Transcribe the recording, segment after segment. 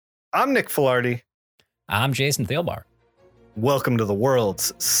I'm Nick Filardi. I'm Jason Thielbar. Welcome to the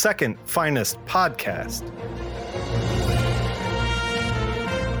world's second finest podcast.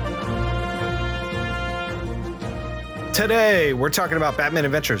 Today, we're talking about Batman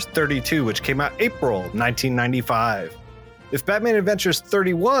Adventures 32, which came out April 1995. If Batman Adventures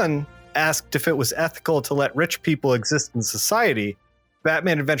 31 asked if it was ethical to let rich people exist in society,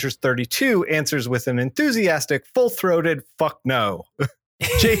 Batman Adventures 32 answers with an enthusiastic, full-throated fuck no.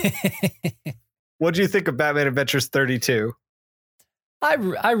 Jake, what do you think of Batman Adventures 32? I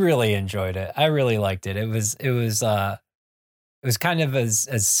really enjoyed it. I really liked it. It was kind of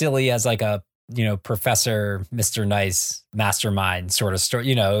as silly as like a, Professor Mr. Nice mastermind sort of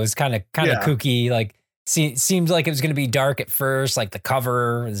story. It was kind of kooky. Like seemed like it was going to be dark at first. Like the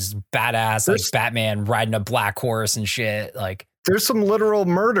cover was badass, like Batman riding a black horse and shit. Like there's some literal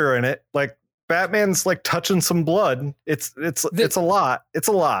murder in it. Like Batman's like touching some blood. It's a lot. It's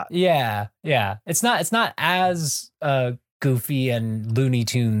a lot. Yeah. It's not as goofy and Looney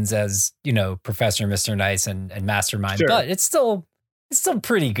Tunes as Professor Mr. Nice and Mastermind, sure. But it's still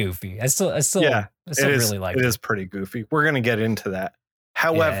pretty goofy. I still really like it. It is pretty goofy. We're gonna get into that.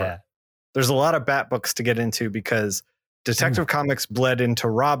 However, there's a lot of Bat books to get into because Detective Comics bled into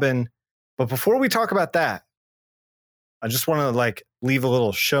Robin. But before we talk about that, I just want to leave a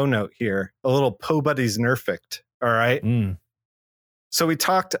little show note here, a little Po Buddies Nerfict. All right. So we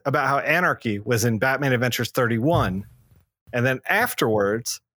talked about how Anarchy was in Batman Adventures 31. And then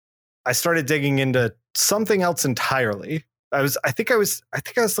afterwards, I started digging into something else entirely. I think I was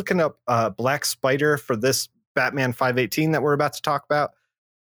looking up Black Spider for this Batman 518 that we're about to talk about.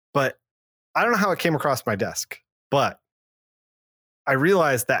 But I don't know how it came across my desk. But I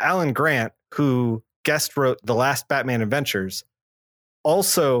realized that Alan Grant, who guest wrote The Last Batman Adventures,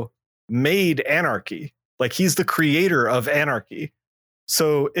 also made Anarchy. Like he's the creator of Anarchy.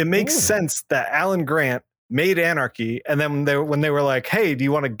 So it makes sense that Alan Grant made Anarchy, and then when they were like, "Hey, do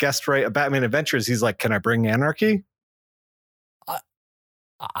you want to guest write a Batman Adventures?" He's like, "Can I bring Anarchy?"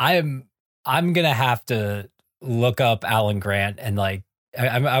 I'm gonna have to look up Alan Grant and I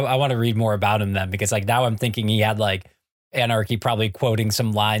want to read more about him then, because now I'm thinking he had Anarchy probably quoting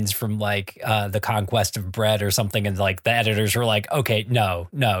some lines from The Conquest of Bread or something, and the editors were like, "Okay, no,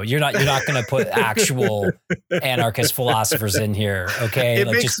 you're not gonna put actual anarchist philosophers in here, okay?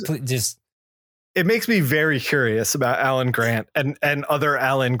 It makes me very curious about Alan Grant and other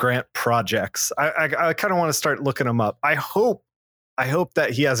Alan Grant projects. I kind of want to start looking them up. I hope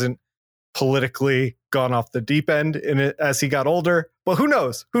that he hasn't politically gone off the deep end in it as he got older. But who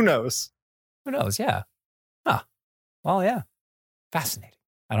knows? Yeah. Huh. Well, yeah. Fascinating.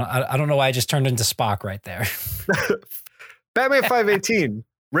 I don't know why I just turned into Spock right there. Batman 518,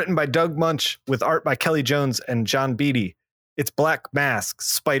 written by Doug Munch with art by Kelly Jones and John Beatty. It's Black Mask,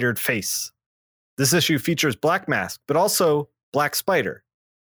 Spidered Face. This issue features Black Mask, but also Black Spider.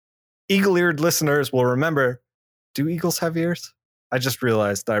 Eagle-eared listeners will remember, do eagles have ears? I just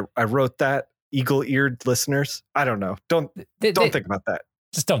realized I wrote that. Eagle-eared listeners. I don't know. Don't think about that.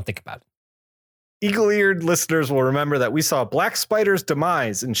 Just don't think about it. Eagle-eared listeners will remember that we saw Black Spider's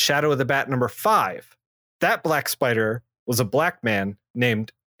demise in Shadow of the Bat number 5. That Black Spider was a black man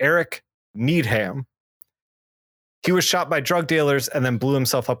named Eric Needham. He was shot by drug dealers and then blew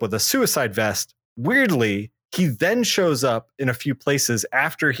himself up with a suicide vest. Weirdly, he then shows up in a few places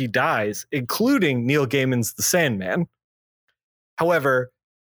after he dies, including Neil Gaiman's The Sandman. However,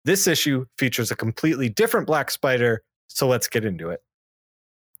 this issue features a completely different Black Spider, so let's get into it.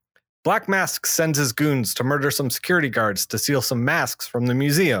 Black Mask sends his goons to murder some security guards to steal some masks from the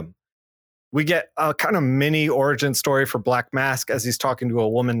museum. We get a kind of mini origin story for Black Mask as he's talking to a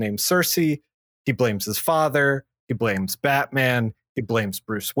woman named Cersei. He blames his father. He blames Batman. He blames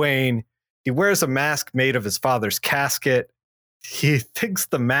Bruce Wayne. He wears a mask made of his father's casket. He thinks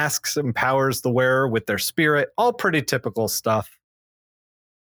the mask empowers the wearer with their spirit. All pretty typical stuff.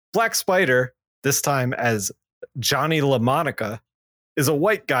 Black Spider, this time as Johnny LaMonica, is a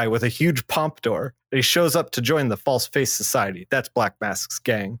white guy with a huge pompadour. He shows up to join the False Face Society. That's Black Mask's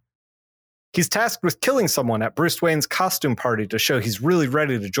gang. He's tasked with killing someone at Bruce Wayne's costume party to show he's really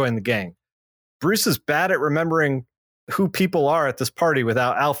ready to join the gang. Bruce is bad at remembering who people are at this party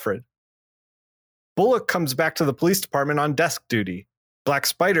without Alfred. Bullock comes back to the police department on desk duty. Black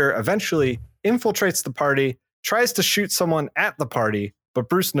Spider eventually infiltrates the party, tries to shoot someone at the party, but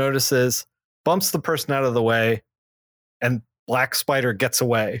Bruce notices, bumps the person out of the way, and Black Spider gets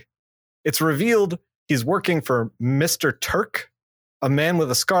away. It's revealed he's working for Mr. Turk, a man with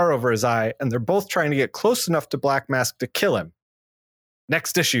a scar over his eye, and they're both trying to get close enough to Black Mask to kill him.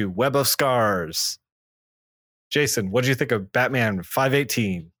 Next issue, Web of Scars. Jason, what do you think of Batman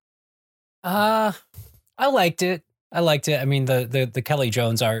 518? I liked it. I mean, the Kelly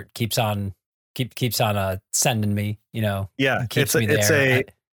Jones art keeps on sending me, Yeah, keeps it's me there.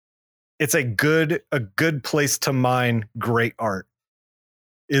 it's a good place to mine great art.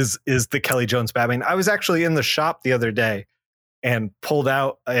 Is the Kelly Jones Batman? I was actually in the shop the other day and pulled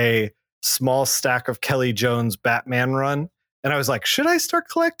out a small stack of Kelly Jones Batman run, and I was like, should I start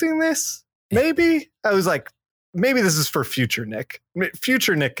collecting this? Maybe. I was like, maybe this is for future Nick.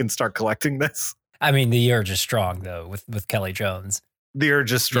 Future Nick can start collecting this. I mean, the urge is strong though with Kelly Jones. The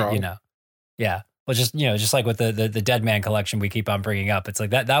urge is strong. Yeah. Well, just like with the Dead Man collection we keep on bringing up, it's like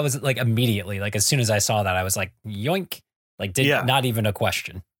that was like immediately, like as soon as I saw that, I was like, yoink, like not even a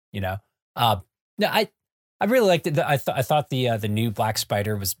question, No, I really liked it. I thought the new Black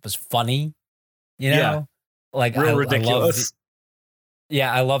Spider was funny, like real ridiculous.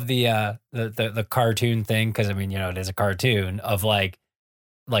 I love the cartoon thing because I mean, it is a cartoon of like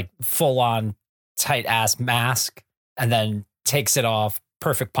full on tight ass mask and then takes it off,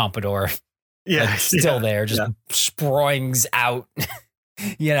 perfect pompadour. Yeah, still there, just springs out.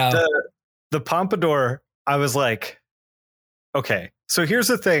 The pompadour. I was like, okay, so here's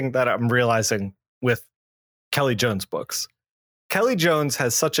the thing that I'm realizing with Kelly Jones books. Kelly Jones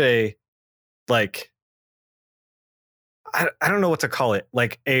has such a like, I don't know what to call it,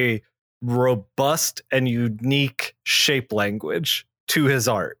 like a robust and unique shape language to his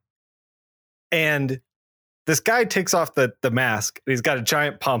art. And this guy takes off the mask and he's got a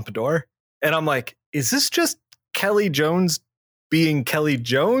giant pompadour. And I'm like, is this just Kelly Jones being Kelly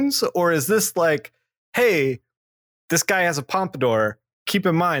Jones? Or is this like, hey, this guy has a pompadour. Keep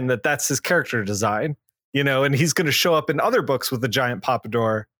in mind that that's his character design, and he's going to show up in other books with a giant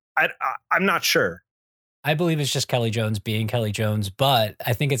pompadour. I'm not sure. I believe it's just Kelly Jones being Kelly Jones, but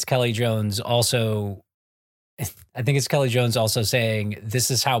I think it's Kelly Jones also. I think it's Kelly Jones also saying,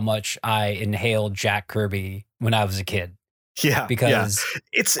 this is how much I inhaled Jack Kirby when I was a kid. Yeah. Because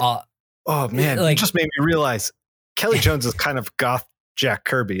it's, oh man, it just made me realize Kelly Jones is kind of goth Jack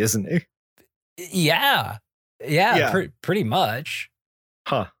Kirby, isn't he? Yeah. Pretty much.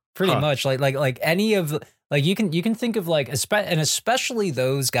 Pretty much like any of like you can think of like and especially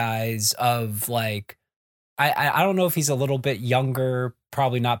those guys of like I don't know if he's a little bit younger,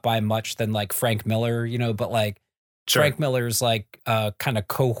 probably not by much than like Frank Miller, but like sure. Frank Miller's like kind of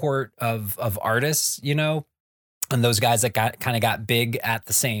cohort of artists, and those guys that got big at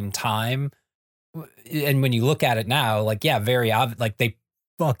the same time. And when you look at it now, like very obvious, like they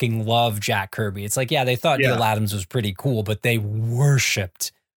fucking love Jack Kirby. It's like, they thought Neil Adams was pretty cool, but they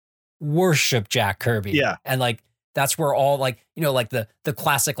worshipped Jack Kirby. Yeah. And like that's where all like, like the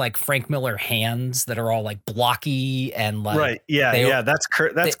classic like Frank Miller hands that are all like blocky and like right. Yeah.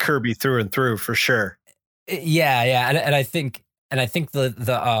 That's Kirby through and through for sure. Yeah. And I think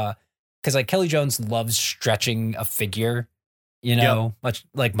the because like Kelly Jones loves stretching a figure,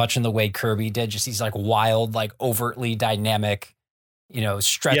 much in the way Kirby did. Just these like wild, like overtly dynamic,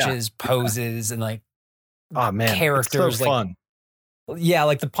 stretches, poses, and like oh man, characters. It's so fun. Yeah,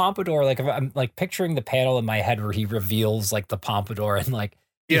 like the pompadour, like I'm like picturing the panel in my head where he reveals like the pompadour and like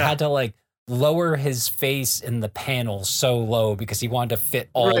he had to like lower his face in the panel so low because he wanted to fit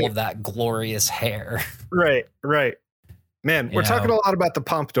all of that glorious hair. Right. Man, we're talking a lot about the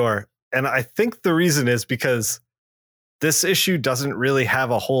pompadour, and I think the reason is because this issue doesn't really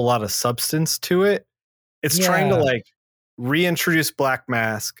have a whole lot of substance to it. It's trying to like reintroduce Black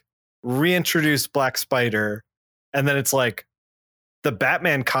Mask, reintroduce Black Spider, and then it's like the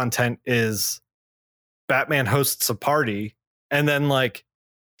Batman content is Batman hosts a party, and then like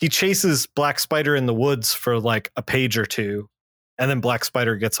he chases Black Spider in the woods for like a page or two, and then Black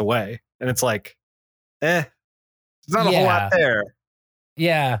Spider gets away. And it's like, there's not a whole lot there.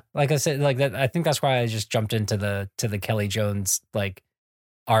 Yeah. Like I said, like that, I think that's why I just jumped into the Kelly Jones like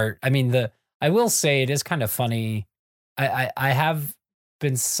art. I mean, I will say it is kind of funny. I have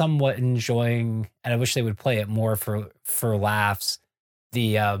been somewhat enjoying, and I wish they would play it more for laughs,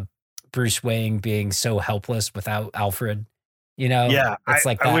 the Bruce Wayne being so helpless without Alfred, Yeah, it's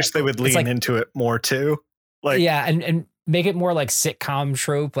like I wish they would lean into it more too. Like, and make it more like sitcom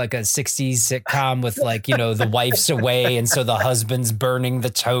trope, like a 60s sitcom with like, the wife's away and so the husband's burning the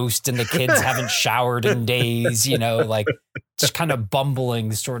toast and the kids haven't showered in days, like just kind of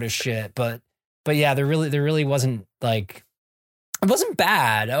bumbling sort of shit. But yeah, there really wasn't like, it wasn't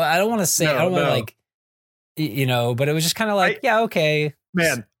bad. I don't want to say, I don't want to like, but it was just kind of like, okay.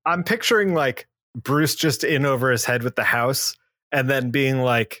 Man, I'm picturing like Bruce just in over his head with the house and then being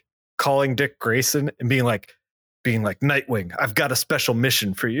like calling Dick Grayson and being like, Nightwing, I've got a special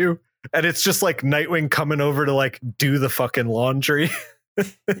mission for you. And it's just like Nightwing coming over to like do the fucking laundry.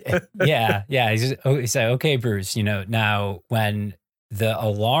 Yeah. He said, okay, Bruce, now when the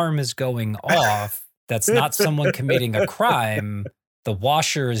alarm is going off, that's not someone committing a crime. The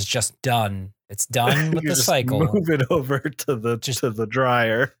washer is just done. It's done with You the just cycle. move it over to the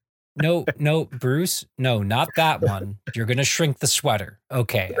dryer. No, Bruce. No, not that one. You're going to shrink the sweater.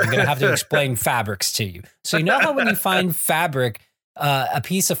 Okay. I'm going to have to explain fabrics to you. So you know how when you find fabric, a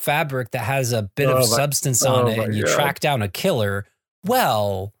piece of fabric that has a bit of substance on it and you track down a killer,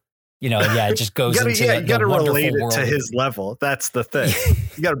 well, it just goes into you got to relate it world. to his level. That's the thing.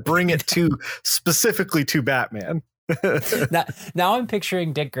 You got to bring it specifically to Batman. now I'm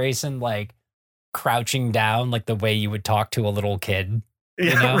picturing Dick Grayson like crouching down like the way you would talk to a little kid.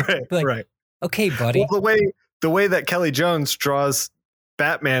 Right. Okay, buddy. Well, the way that Kelly Jones draws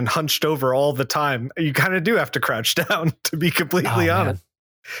Batman hunched over all the time, you kind of do have to crouch down, to be completely honest.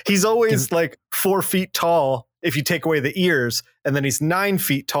 He's always like 4 feet tall if you take away the ears, and then he's 9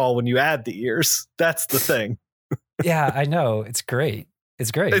 feet tall when you add the ears. That's the thing. Yeah, I know. It's great.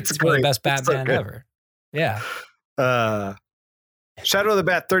 It's great. It's one of the best Batman ever. Yeah. Shadow of the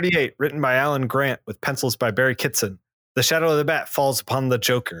Bat 38, written by Alan Grant with pencils by Barry Kitson. The Shadow of the Bat falls upon the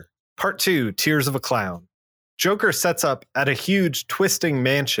Joker. Part 2, Tears of a Clown. Joker sets up at a huge twisting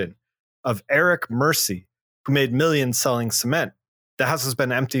mansion of Eric Mercy, who made millions selling cement. The house has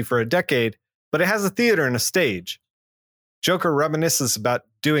been empty for a decade, but it has a theater and a stage. Joker reminisces about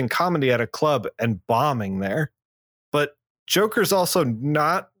doing comedy at a club and bombing there. But Joker's also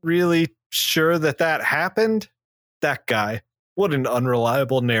not really sure that happened. That guy. What an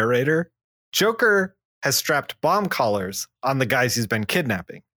unreliable narrator. Joker has strapped bomb collars on the guys he's been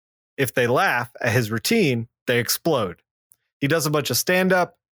kidnapping. If they laugh at his routine, they explode. He does a bunch of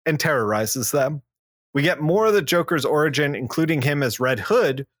stand-up and terrorizes them. We get more of the Joker's origin, including him as Red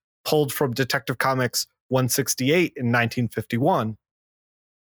Hood, pulled from Detective Comics 168 in 1951.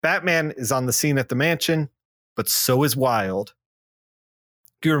 Batman is on the scene at the mansion, but so is Wild.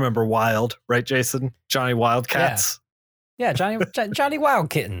 Do you remember Wild, right, Jason? Johnny Wildcats? Yeah, Johnny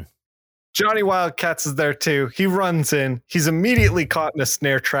Wildkitten. Johnny Wildcats is there too. He runs in. He's immediately caught in a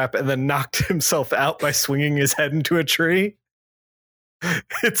snare trap and then knocked himself out by swinging his head into a tree.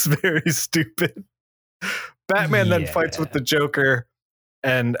 It's very stupid. Batman then fights with the Joker.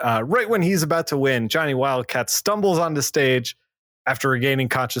 And right when he's about to win, Johnny Wildcat stumbles onto stage after regaining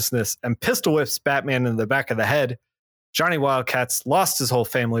consciousness and pistol whips Batman in the back of the head. Johnny Wildcat's lost his whole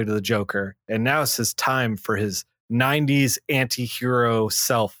family to the Joker, and now it's his time for his 90s anti-hero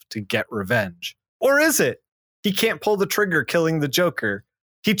self to get revenge. Or is it? He can't pull the trigger killing the Joker.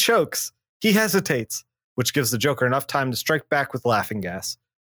 He chokes. He hesitates, which gives the Joker enough time to strike back with laughing gas.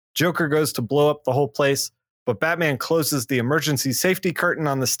 Joker goes to blow up the whole place, but Batman closes the emergency safety curtain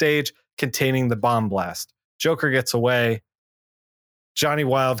on the stage containing the bomb blast. Joker gets away. Johnny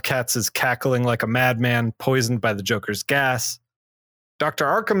Wildcats is cackling like a madman, poisoned by the Joker's gas. Dr.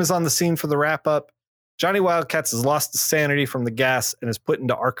 Arkham is on the scene for the wrap-up. Johnny Wildcats has lost his sanity from the gas and is put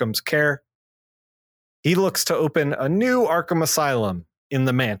into Arkham's care. He looks to open a new Arkham Asylum in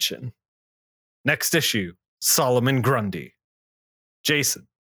the mansion. Next issue, Solomon Grundy. Jason,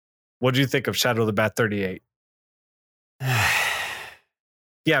 what do you think of Shadow of the Bat 38?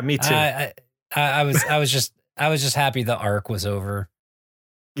 Yeah, me too. I was just happy the arc was over.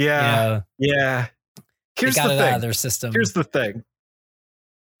 Yeah. Here's the thing. Out of their system. Here's the thing.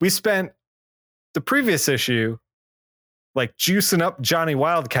 We spent the previous issue like juicing up Johnny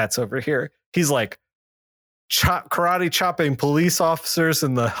Wildcats over here. He's like karate chopping police officers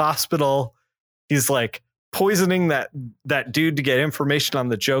in the hospital. He's like poisoning that dude to get information on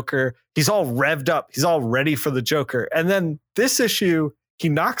the Joker. He's all revved up. He's all ready for the Joker. And then this issue, he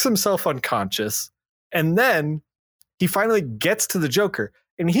knocks himself unconscious. And then he finally gets to the Joker.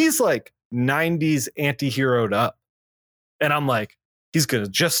 And he's like 90s anti-heroed up. And I'm like, he's going to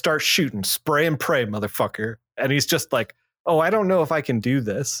just start shooting, spray and pray, motherfucker. And he's just like, oh, I don't know if I can do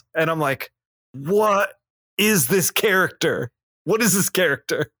this. And I'm like, what is this character? What is this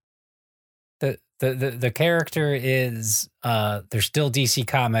character? The character is they're still DC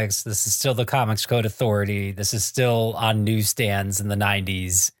Comics. This is still the Comics Code Authority. This is still on newsstands in the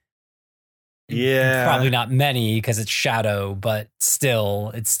 90s. Yeah. Probably not many because it's Shadow, but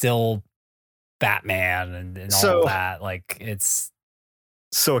still, it's still Batman and all of that. Like it's.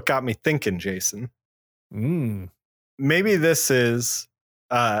 So it got me thinking, Jason. Maybe this is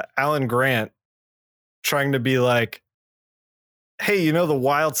Alan Grant trying to be like, hey, you know, the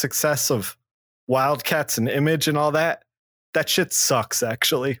wild success of Wildcats and Image and all that? That shit sucks,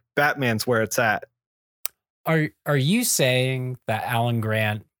 actually. Batman's where it's at. Are you saying that Alan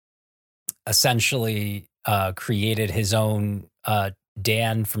Grant essentially created his own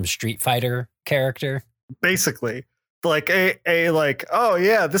Dan from Street Fighter character. Basically, like oh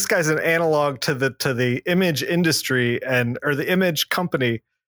yeah, this guy's an analog to the image industry or the image company,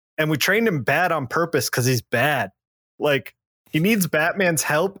 and we trained him bad on purpose because he's bad. Like, he needs Batman's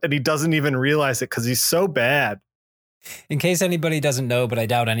help and he doesn't even realize it because he's so bad. In case anybody doesn't know, but I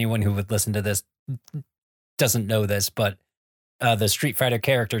doubt anyone who would listen to this doesn't know this, but the Street Fighter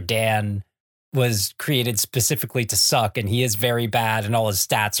character Dan was created specifically to suck, and he is very bad, and all his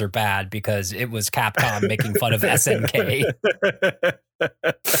stats are bad because it was Capcom making fun of SNK.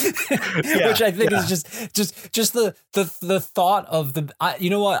 Which I think is just the thought of you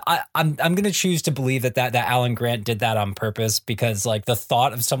know what, I'm gonna choose to believe that Alan Grant did that on purpose, because like the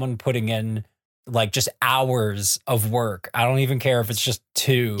thought of someone putting in like just hours of work, I don't even care if it's just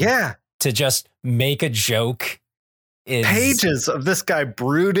 2, to just make a joke. Pages of this guy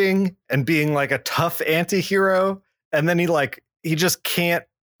brooding and being like a tough anti-hero, and then he just can't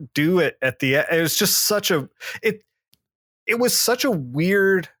do it at the end. It was just it was such a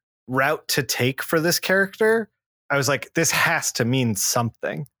weird route to take for this character. I was like, this has to mean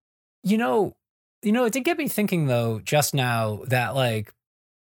something. You know, it did get me thinking though just now that like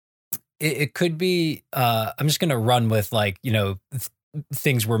it could be I'm just gonna run with like,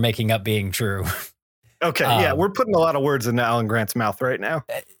 things we're making up being true. Okay, yeah, we're putting a lot of words into Alan Grant's mouth right now.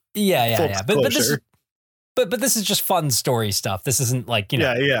 Yeah. But this is just fun story stuff. This isn't like,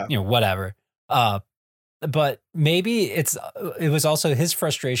 whatever. But maybe it was also his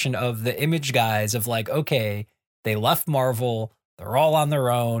frustration of the image guys of like, okay, they left Marvel, they're all on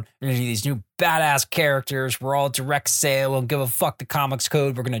their own. We're gonna do these new badass characters. We're all direct sale. We'll give a fuck the comics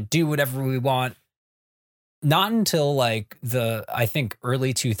code. We're gonna do whatever we want. Not until like I think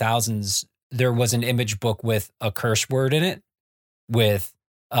early 2000s, there was an Image book with a curse word in it, with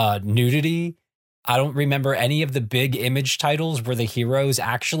nudity. I don't remember any of the big Image titles where the heroes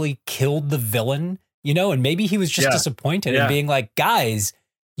actually killed the villain, and maybe he was just disappointed and being like, guys,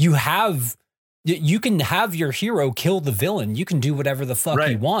 you can have your hero kill the villain. You can do whatever the fuck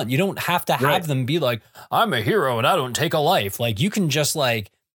you want. You don't have to have them be like, I'm a hero and I don't take a life. Like, you can just like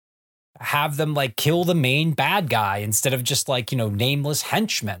have them like kill the main bad guy instead of just like, nameless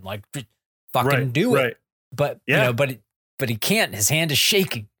henchmen. Like, fucking do it. But but he can't. His hand is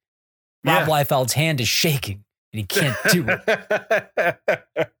shaking. Rob Liefeld's hand is shaking and he can't do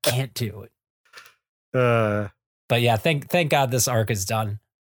it. Can't do it. But yeah, thank God this arc is done.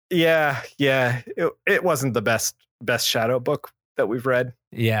 Yeah. It wasn't the best Shadow book that we've read.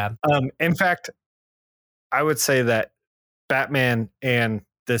 Yeah. In fact, I would say that Batman and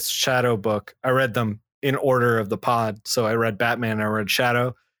this Shadow book, I read them in order of the pod. So I read Batman and I read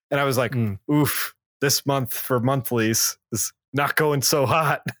Shadow. And I was like, oof, this month for monthlies is not going so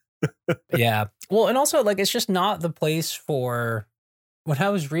hot. Yeah. Well, and also like, it's just not the place for, when I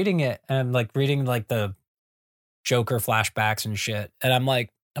was reading it and I'm like reading like the Joker flashbacks and shit. And I'm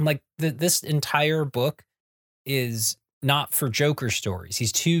like, this entire book is not for Joker stories.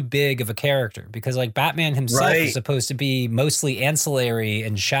 He's too big of a character, because like Batman himself is supposed to be mostly ancillary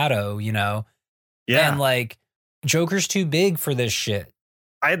and Shadow, Yeah. And like Joker's too big for this shit.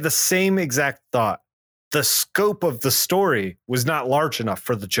 I had the same exact thought. The scope of the story was not large enough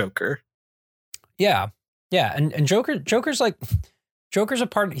for the Joker. Yeah. Yeah. And Joker's like,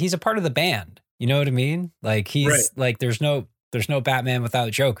 he's a part of the band. You know what I mean? Like he's like, there's no Batman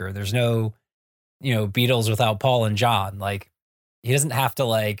without Joker. There's no, Beatles without Paul and John. Like, he doesn't have to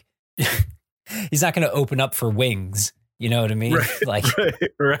like, he's not going to open up for Wings. You know what I mean?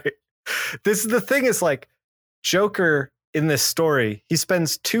 Right. This is the thing, is like Joker in this story, he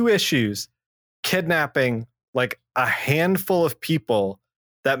spends 2 issues kidnapping like a handful of people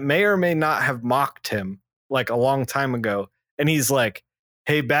that may or may not have mocked him like a long time ago. And he's like,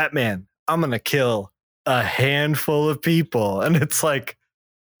 hey, Batman, I'm going to kill a handful of people. And it's like,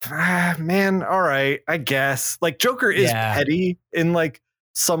 man, all right, I guess. Like, Joker is petty in like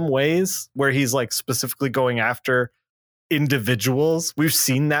some ways where he's like specifically going after individuals. We've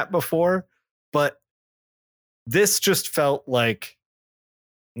seen that before, but this just felt like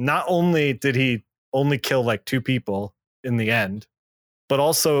not only did he only kill like 2 people in the end, but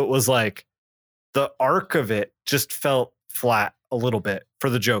also it was like the arc of it just felt flat a little bit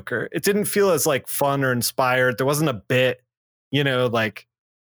for the Joker. It didn't feel as like fun or inspired. There wasn't a bit, like.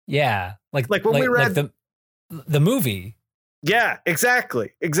 Yeah. Like when we read the movie. Yeah,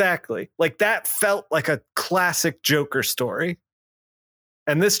 exactly. Like that felt like a classic Joker story.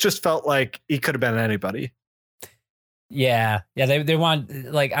 And this just felt like he could have been anybody. Yeah. They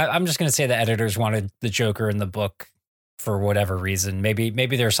want, like, I'm just going to say the editors wanted the Joker in the book for whatever reason. Maybe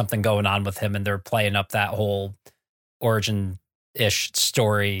there's something going on with him and they're playing up that whole origin ish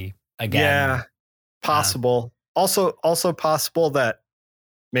story again. Yeah, possible. Also possible that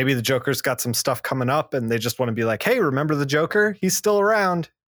maybe the Joker's got some stuff coming up and they just want to be like, hey, remember the Joker? He's still around.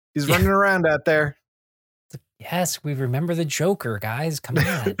 He's running around out there. Yes, we remember the Joker, guys. Come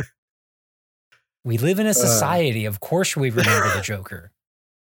on. We live in a society. Of course we remember the Joker.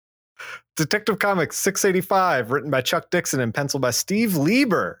 Detective Comics 685, written by Chuck Dixon and penciled by Steve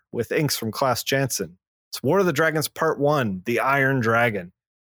Lieber with inks from Klaus Janson. It's War of the Dragons Part 1, The Iron Dragon.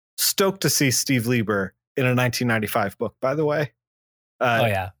 Stoked to see Steve Lieber in a 1995 book, by the way. Oh,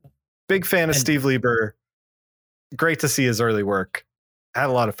 yeah. Big fan of Steve Lieber. Great to see his early work. I had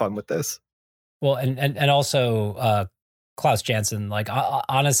a lot of fun with this. Well, and also Klaus Janson, like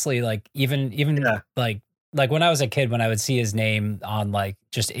honestly, like even like when I was a kid, when I would see his name on like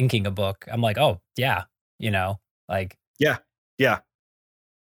just inking a book, I'm like, oh yeah, like yeah.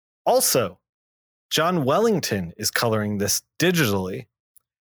 Also, John Wellington is coloring this digitally.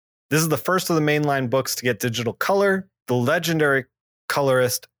 This is the first of the mainline books to get digital color. The legendary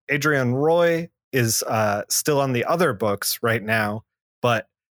colorist Adrian Roy is still on the other books right now, but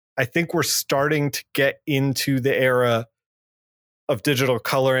I think we're starting to get into the era of digital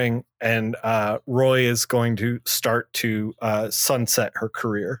coloring, and Roy is going to start to sunset her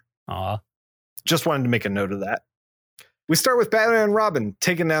career. Just wanted to make a note of that. We start with Batman and Robin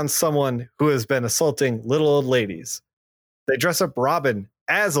taking down someone who has been assaulting little old ladies. They dress up Robin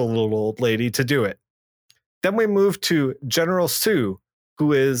as a little old lady to do it. Then we move to General Sue,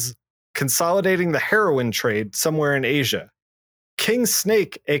 who is consolidating the heroin trade somewhere in Asia. King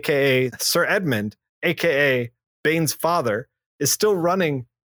Snake, aka Sir Edmund, aka Bane's father, is still running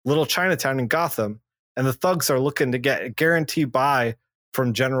Little Chinatown in Gotham, and the thugs are looking to get a guarantee buy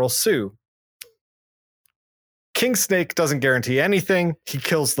from General Sue. King Snake doesn't guarantee anything. He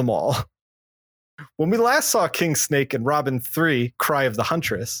kills them all. When we last saw King Snake in Robin 3, Cry of the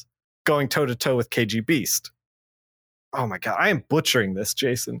Huntress, going toe-to-toe with KG Beast. Oh my God, I am butchering this,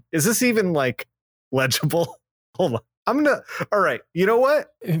 Jason. Is this even like legible? Hold on. All right, you know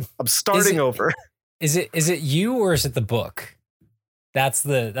what? I'm starting over. Is it you or is it the book? That's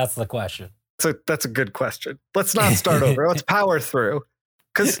the question. That's a good question. Let's not start over. Let's power through.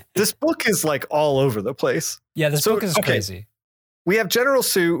 Because this book is like all over the place. Yeah, this book is crazy. We have General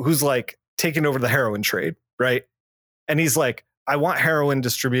Sue who's like taking over the heroin trade, right? And he's like, I want heroin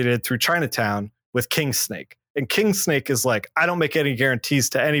distributed through Chinatown with King Snake. And King Snake is like, I don't make any guarantees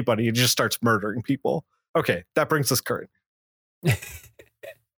to anybody. He just starts murdering people. Okay, that brings us current.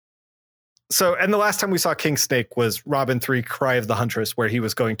 So, and the last time we saw King Snake was Robin 3, Cry of the Huntress, where he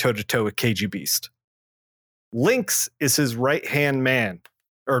was going toe-to-toe with KG Beast. Lynx is his right-hand man,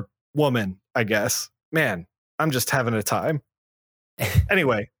 or woman, I guess. Man, I'm just having a time.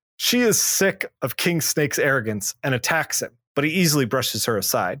 Anyway, she is sick of King Snake's arrogance and attacks him, but he easily brushes her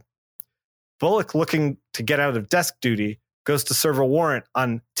aside. Bullock, looking to get out of desk duty, goes to serve a warrant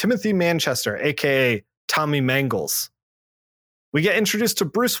on Timothy Manchester, a.k.a. Tommy Mangles. We get introduced to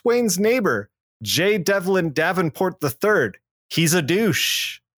Bruce Wayne's neighbor, J. Devlin Davenport III. He's a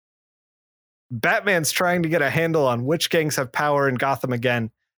douche. Batman's trying to get a handle on which gangs have power in Gotham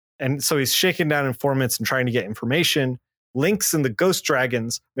again, and so he's shaking down informants and trying to get information. Lynx and the Ghost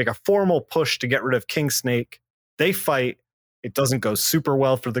Dragons make a formal push to get rid of King Snake. They fight. It doesn't go super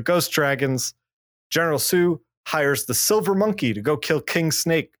well for the Ghost Dragons. General Sue hires the Silver Monkey to go kill King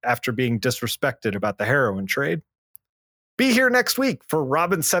Snake after being disrespected about the heroin trade. Be here next week for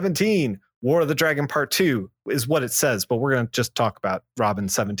Robin 17, War of the Dragon Part 2 is what it says, but we're going to just talk about Robin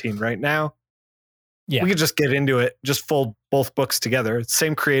 17 right now. Yeah. We could just get into it, just fold both books together.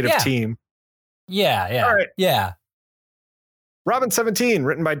 Same creative team. Yeah. All right. Yeah. Robin 17,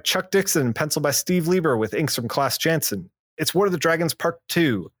 written by Chuck Dixon and penciled by Steve Lieber with inks from Klaus Janson. It's War of the Dragons Part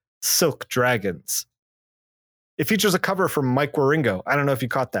 2, Silk Dragons. It features a cover from Mike Wieringo. I don't know if you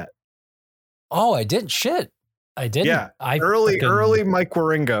caught that. Oh, I didn't. Shit. I didn't. Yeah. Early Mike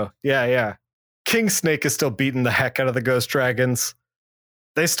Wieringo. Yeah. King Snake is still beating the heck out of the Ghost Dragons.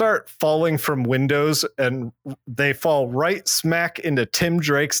 They start falling from windows and they fall right smack into Tim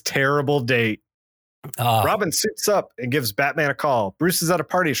Drake's terrible date. Robin suits up and gives Batman a call. Bruce is at a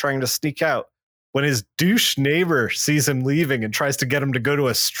party trying to sneak out when his douche neighbor sees him leaving and tries to get him to go to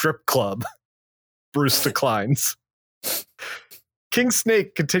a strip club. Bruce declines. King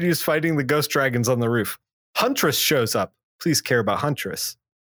Snake continues fighting the Ghost Dragons on the roof. Huntress shows up. Please care about Huntress.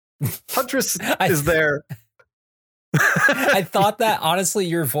 Huntress is there. I thought that, honestly,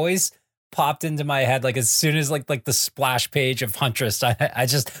 your voice popped into my head like as soon as like the splash page of Huntress. I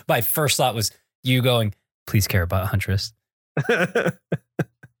just, my first thought was you going, please care about Huntress.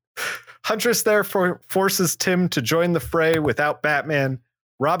 Huntress therefore forces Tim to join the fray without Batman.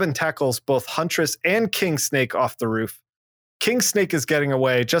 Robin tackles both Huntress and King Snake off the roof. King Snake is getting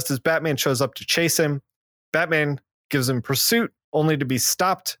away just as Batman shows up to chase him. Batman gives him pursuit, only to be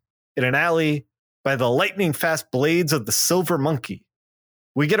stopped in an alley by the lightning fast blades of the Silver Monkey.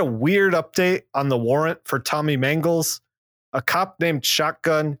 We get a weird update on the warrant for Tommy Mangles, a cop named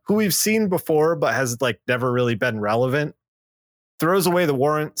Shotgun, who we've seen before but has never really been relevant. Throws away the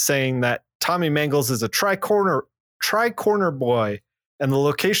warrant, saying that Tommy Mangles is a tri-corner boy, and the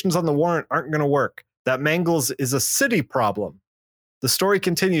locations on the warrant aren't going to work. That Mangles is a city problem. The story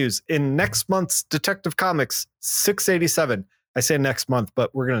continues in next month's Detective Comics 687. I say next month,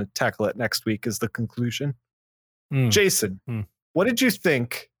 but we're going to tackle it next week as the conclusion. Jason, what did you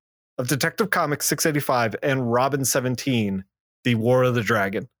think of Detective Comics 685 and Robin 17, The War of the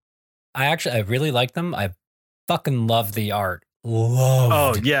Dragon? I really like them. I fucking love the art.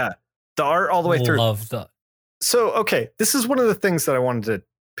 Oh, yeah. The art all the way through. So, okay, this is one of the things that I wanted to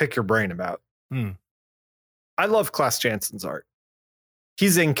pick your brain about. I love Klaus Jansen's art.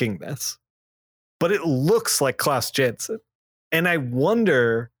 He's inking this, but it looks like Klaus Jansen. And I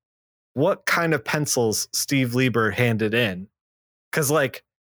wonder what kind of pencils Steve Lieber handed in. Because,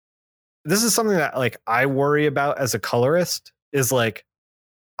 this is something that, I worry about as a colorist, is,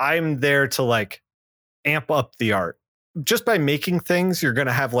 I'm there to, amp up the art. Just by making things, you're going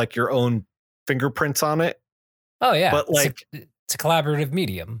to have, your own fingerprints on it. Oh, yeah. But, it's a collaborative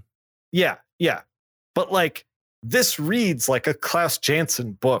medium. Yeah, yeah. But, this reads like a Klaus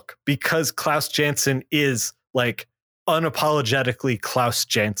Janson book because Klaus Janson is, unapologetically Klaus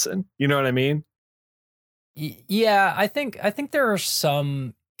Janson. You know what I mean? Yeah, I think there are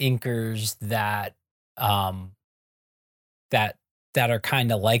some inkers that that are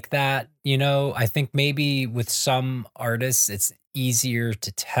kind of like that, I think maybe with some artists it's easier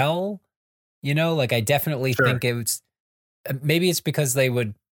to tell, I definitely think it was, maybe it's because they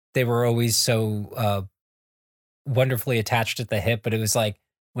were always so wonderfully attached at the hip, but it was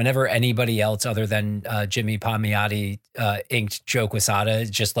whenever anybody else other than Jimmy Palmiotti inked Joe Quesada,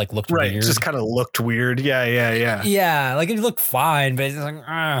 it just looked weird. It just kind of looked weird. Yeah. Yeah, it looked fine, but it's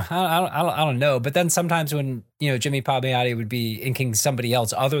I don't know. But then sometimes when Jimmy Palmiotti would be inking somebody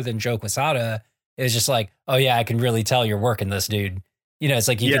else other than Joe Quesada, it was just oh yeah, I can really tell you're working this dude. It's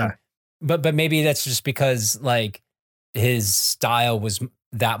you can, but maybe that's just because his style was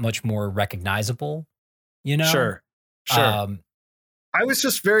that much more recognizable. Sure. I was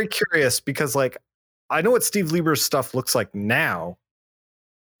just very curious because I know what Steve Lieber's stuff looks like now.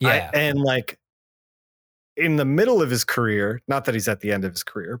 Yeah. And in the middle of his career, not that he's at the end of his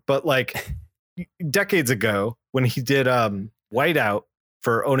career, but decades ago when he did Whiteout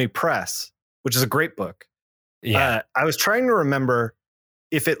for Oni Press, which is a great book. Yeah. I was trying to remember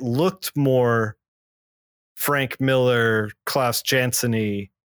if it looked more Frank Miller, Klaus Janson-y,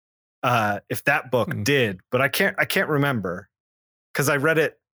 if that book did, but I can't remember. Because I read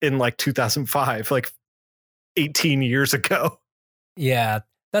it in 2005, 18 years ago. Yeah,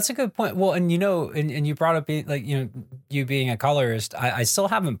 that's a good point. Well, and and you brought up you being a colorist. I still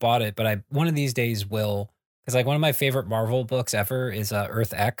haven't bought it, but I one of these days will. Because one of my favorite Marvel books ever is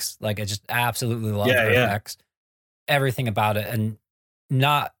Earth X. I just absolutely love Earth X. Everything about it, and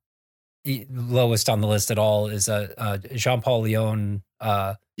not lowest on the list at all is Jean-Paul Leon.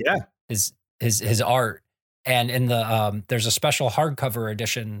 His art. And in the there's a special hardcover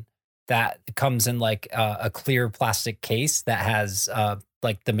edition that comes in a clear plastic case that has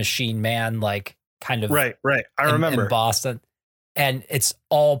the Machine Man kind of right. I remember embossed, and it's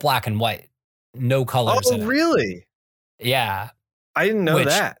all black and white, no colors. Oh, really? Yeah, I didn't know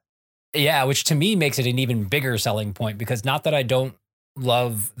that. Yeah, which to me makes it an even bigger selling point because not that I don't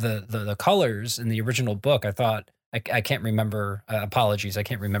love the colors in the original book. I thought I can't remember. Apologies, I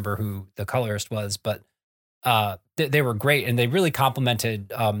can't remember who the colorist was, but. They were great and they really complemented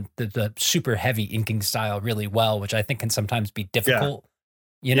the super heavy inking style really well, which I think can sometimes be difficult,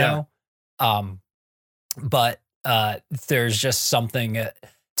 but there's just something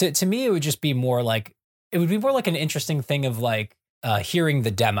to me, it would just be more it would be more like an interesting thing of hearing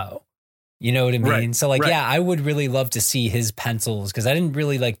the demo, you know what I mean? Right, so yeah, I would really love to see his pencils because I didn't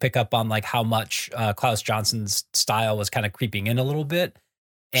really pick up on how much Klaus Janson's style was kind of creeping in a little bit.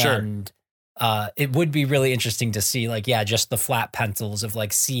 And it would be really interesting to see just the flat pencils of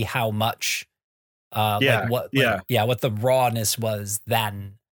see how much what the rawness was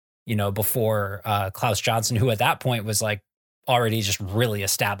then, before Klaus Janson, who at that point was already just really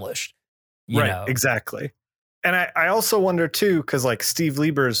established. You know? Exactly. And I also wonder too, because Steve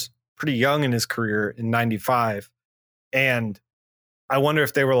Lieber's pretty young in his career in 95. And I wonder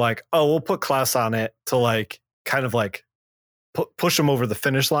if they were like, oh, we'll put Klaus on it to like kind of like push him over the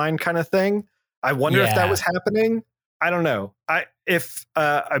finish line kind of thing. I wonder if that was happening. I don't know. If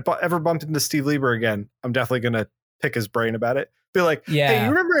I ever bumped into Steve Lieber again, I'm definitely gonna pick his brain about it. Be like, hey, you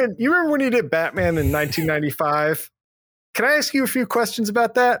remember when he did Batman in 1995? Can I ask you a few questions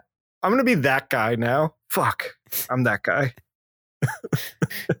about that? I'm gonna be that guy now. Fuck, I'm that guy.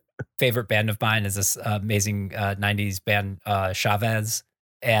 Favorite band of mine is this amazing 90s band Chavez,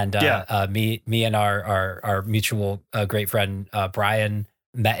 and me and our mutual great friend Brian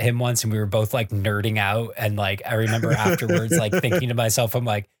met him once, and we were both like nerding out, and like I remember afterwards like thinking to myself, I'm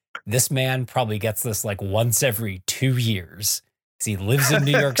like, this man probably gets this like once every 2 years because he lives in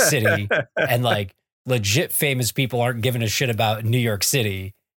New York City, and like legit famous people aren't giving a shit about New York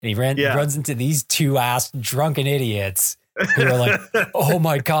City, and he runs into these two ass drunken idiots who are like, oh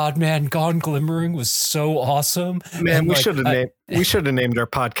my God, man, Gone Glimmering was so awesome. Man, and we should have named our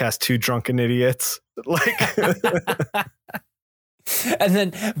podcast Two Drunken Idiots. Like and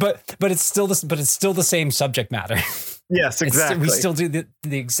then but it's still the same subject matter. Yes, exactly. We still do the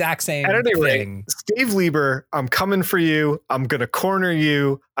exact same thing. Steve Lieber, I'm coming for you. I'm gonna corner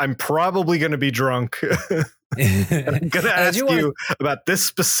you. I'm probably gonna be drunk. I'm gonna ask you about this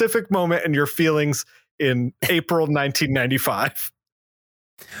specific moment and your feelings in April 1995.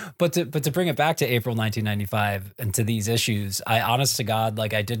 But to bring it back to April 1995 and to these issues, I honest to God,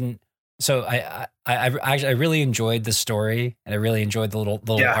 like I didn't. So I really enjoyed the story, and I really enjoyed the little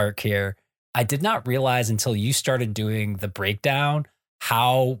arc here. I did not realize until you started doing the breakdown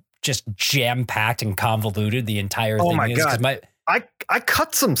how just jam packed and convoluted the entire thing is. Oh my God! I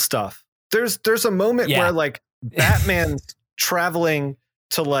cut some stuff. There's a moment where like Batman's traveling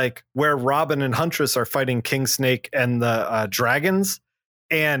to like where Robin and Huntress are fighting King Snake and the dragons,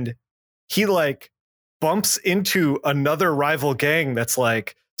 and he like bumps into another rival gang that's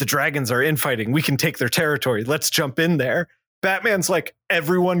like, the dragons are infighting. We can take their territory. Let's jump in there. Batman's like,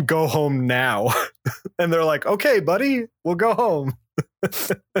 everyone go home now. And they're like, okay, buddy, we'll go home.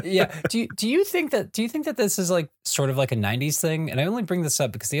 Yeah. Do you think that this is like sort of like a 90s thing? And I only bring this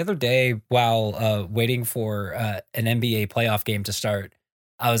up because the other day while waiting for an NBA playoff game to start,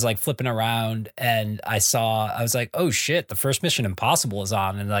 I was like flipping around and I was like, oh shit, the first Mission Impossible is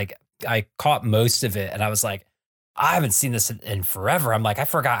on. And like, I caught most of it and I was like, I haven't seen this in forever. I'm like, I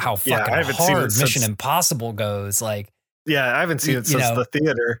forgot how fucking hard Mission Impossible goes. Like, yeah, I haven't seen it since the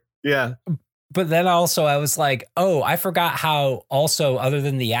theater. Yeah. But then also I was like, oh, I forgot how also, other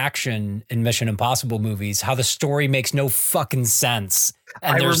than the action in Mission Impossible movies, how the story makes no fucking sense.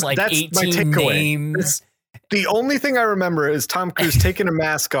 And there's like 18 names. The only thing I remember is Tom Cruise taking a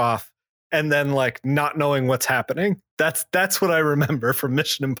mask off and then like not knowing what's happening. That's what I remember from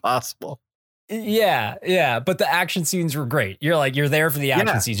Mission Impossible. Yeah. But the action scenes were great. You're there for the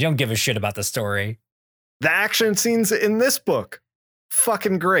action scenes. You don't give a shit about the story. The action scenes in this book,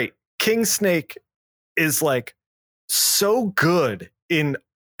 fucking great. King Snake is like so good in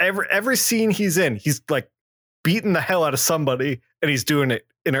every scene he's in. He's like beating the hell out of somebody, and he's doing it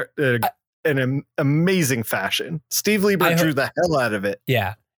in an amazing fashion. Steve Lieber drew the hell out of it.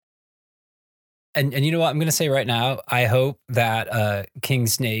 Yeah. And you know what I'm going to say right now? I hope that King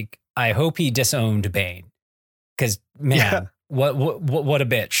Snake, I hope he disowned Bane, because man, what a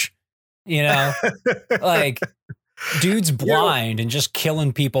bitch, you know, like dude's blind and just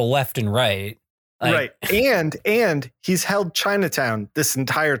killing people left and right. Like, right. And he's held Chinatown this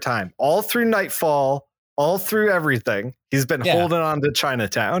entire time, all through Nightfall, all through everything. He's been holding on to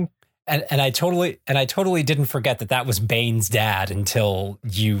Chinatown. And I totally didn't forget that was Bane's dad until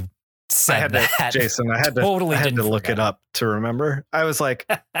you said that. Jason, I had to look it up to remember. I was like,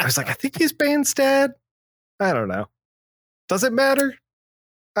 I think he's Bane's dad. I don't know. Does it matter?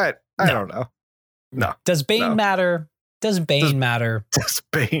 I don't know. No. Does Bane matter? Does Bane matter? Does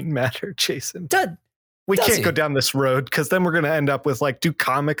Bane matter, Jason? We can't go down this road because then we're going to end up with like, do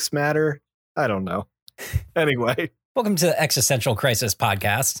comics matter? I don't know. Anyway. Welcome to the Existential Crisis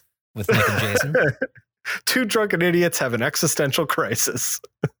podcast with Nick and Jason. Two drunken idiots have an existential crisis.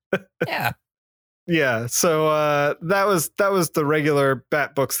 Yeah. Yeah. So that was the regular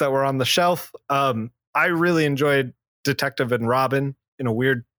Bat books that were on the shelf. I really enjoyed Detective and Robin in a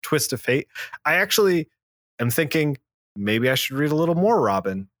weird twist of fate. I actually am thinking maybe I should read a little more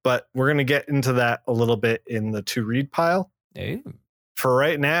Robin, but we're going to get into that a little bit in the to read pile. Ooh. For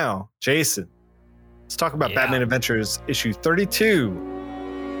right now, Jason, let's talk about Batman Adventures issue 32.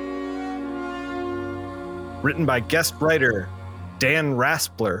 Written by guest writer Dan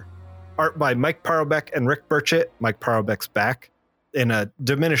Raspler. Art by Mike Parobeck and Rick Burchett. Mike Parobeck's back in a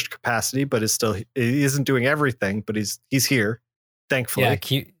diminished capacity, but he isn't doing everything, but he's here. thankfully.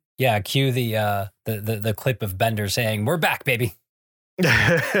 Cue the clip of Bender saying, "We're back, baby."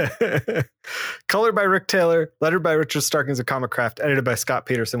 Colored by Rick Taylor, lettered by Richard Starkings of Comic Craft, edited by Scott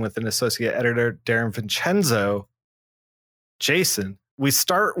Peterson with an associate editor, Darren Vincenzo. Jason, we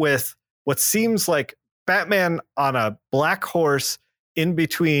start with what seems like Batman on a black horse in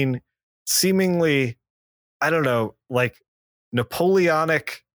between seemingly, I don't know, like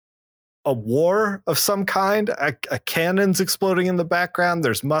Napoleonic, a war of some kind, a cannons exploding in the background.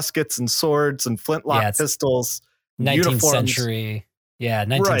 There's muskets and swords and flintlock pistols. 19th uniforms. Century. Yeah,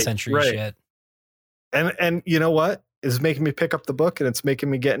 19th century shit. And you know what is making me pick up the book, and it's making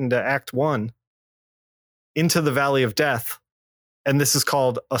me get into Act 1, Into the Valley of Death. And this is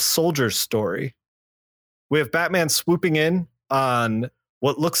called A Soldier's Story. We have Batman swooping in on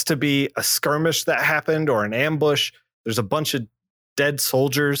what looks to be a skirmish that happened or an ambush. There's a bunch of dead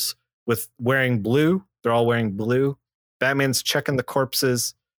soldiers with wearing blue. They're all wearing blue. Batman's checking the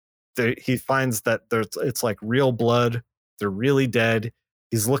corpses. He finds that it's like real blood. They're really dead.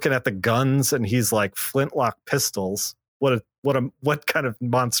 He's looking at the guns and he's like, flintlock pistols. What kind of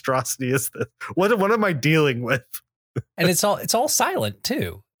monstrosity is this? What am I dealing with? And it's all silent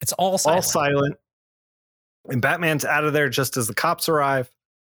too. It's all silent. All silent. And Batman's out of there just as the cops arrive.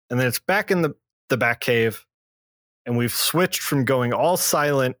 And then it's back in the Batcave. And we've switched from going all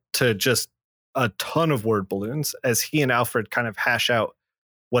silent to just a ton of word balloons as he and Alfred kind of hash out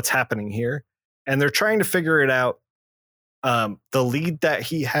what's happening here. And they're trying to figure it out. The lead that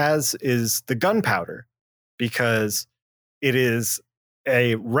he has is the gunpowder, because it is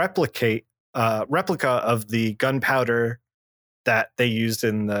a replica of the gunpowder that they used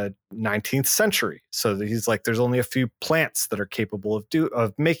in the 19th century. So he's like, there's only a few plants that are capable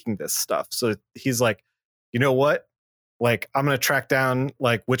of making this stuff. So he's like, you know what? Like, I'm going to track down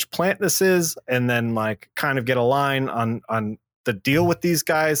like which plant this is, and then like kind of get a line on the deal with these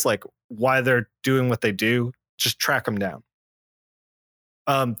guys, like why they're doing what they do. Just track them down.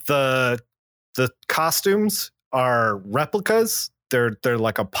 The costumes are replicas. They're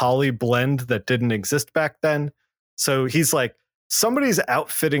like a poly blend that didn't exist back then. So he's like, somebody's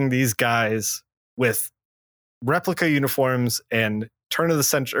outfitting these guys with replica uniforms and turn of the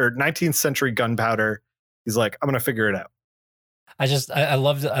century or 19th century gunpowder. He's like, I'm gonna figure it out. I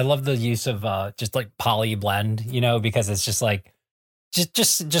love the use of just like poly blend, because it's just like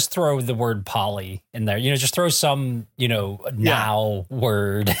just throw the word poly in there, just throw some now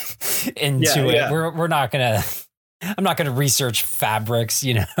word into it. Yeah. We're not gonna. I'm not gonna research fabrics,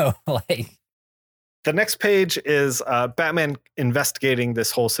 like. The next page is Batman investigating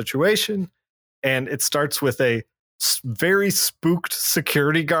this whole situation, and it starts with a very spooked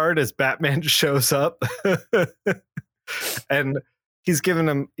security guard as Batman shows up, and he's giving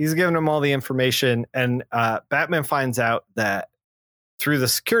him all the information, and Batman finds out that through the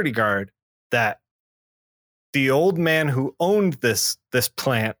security guard that the old man who owned this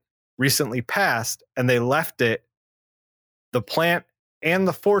plant recently passed, and they left the plant and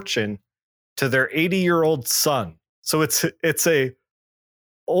the fortune to their 80-year-old son. So it's a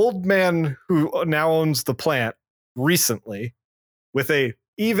old man who now owns the plant recently with a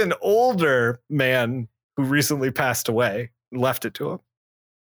even older man who recently passed away and left it to him,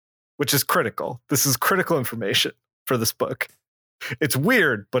 which is critical. This is critical information for this book. It's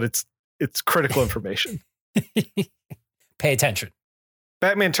weird, but it's critical information. Pay attention.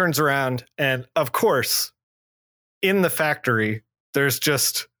 Batman turns around, and of course, in the factory, there's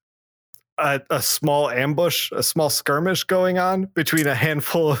just a small ambush, a small skirmish going on between a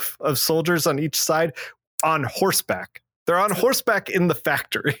handful of soldiers on each side on horseback. They're on horseback in the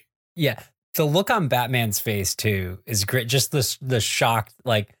factory. Yeah. The look on Batman's face too is great. Just the shock,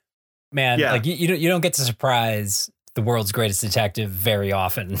 like, man, like you don't get to surprise the world's greatest detective very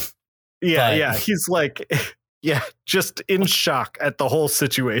often. Yeah. He's like, just in shock at the whole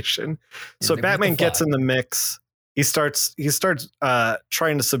situation. So Batman gets in the mix. He starts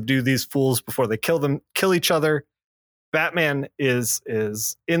trying to subdue these fools before they kill each other. Batman is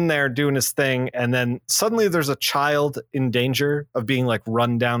in there doing his thing, and then suddenly there's a child in danger of being like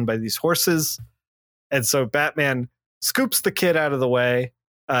run down by these horses. And so Batman scoops the kid out of the way.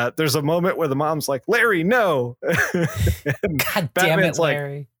 There's a moment where the mom's like, Larry, no. God damn it,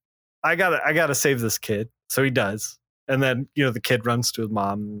 Larry. Like, I gotta save this kid. So he does. And then, the kid runs to his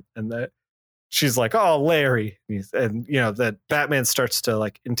mom, and she's like, oh, Larry. And that Batman starts to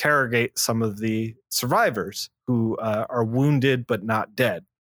like interrogate some of the survivors who are wounded but not dead.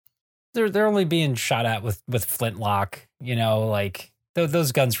 They're only being shot at with flintlock, like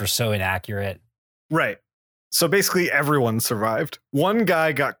those guns were so inaccurate. Right. So basically everyone survived. One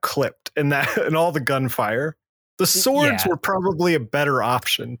guy got clipped in all the gunfire. The swords Yeah. were probably a better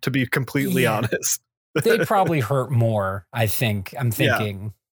option, to be completely Yeah. honest. They'd probably hurt more, I think. I'm Yeah.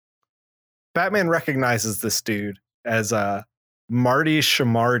 thinking. Batman recognizes this dude as Marty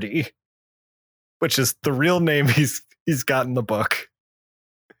Shamardi, which is the real name he's got in the book.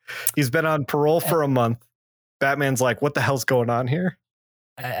 He's been on parole for a month. Batman's like, what the hell's going on here?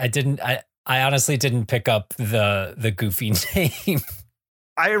 I honestly didn't pick up the goofy name.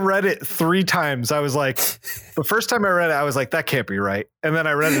 I read it 3 times. I was like, the first time I read it, I was like, that can't be right. And then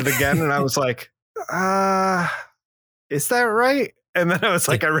I read it again and I was like, is that right? And then I was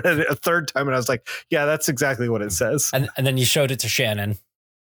like, I read it a 3rd time and I was like, yeah, that's exactly what it says. And then you showed it to Shannon.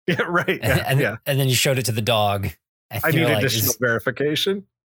 Yeah, right. And then you showed it to the dog. I need additional verification.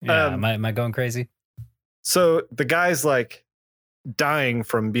 Yeah, am I going crazy? So the guy's like dying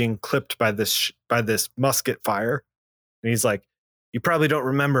from being clipped by this musket fire. And he's like, you probably don't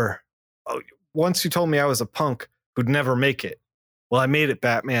remember. Oh, once you told me I was a punk who'd never make it. Well, I made it,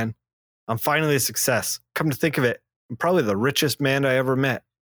 Batman. I'm finally a success. Come to think of it, I'm probably the richest man I ever met.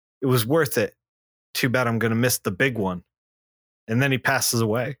 It was worth it. Too bad I'm going to miss the big one. And then he passes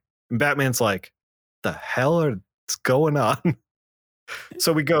away. And Batman's like, the hell is going on?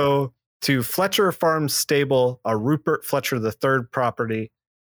 So we go to Fletcher Farms stable, a Rupert Fletcher III property.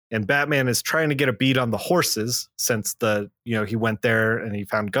 And Batman is trying to get a beat on the horses since he went there and he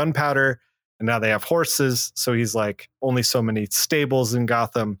found gunpowder and now they have horses. So he's like, only so many stables in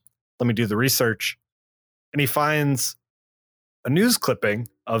Gotham. Let me do the research. And he finds a news clipping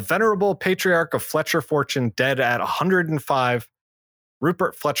of venerable patriarch of Fletcher fortune dead at 105,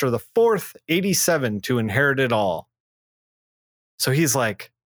 Rupert Fletcher IV, 87 to inherit it all. So he's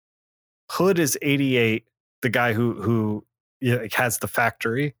like, Hood is 88, the guy who has the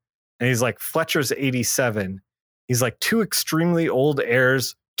factory. And he's like, Fletcher's 87. He's like 2 extremely old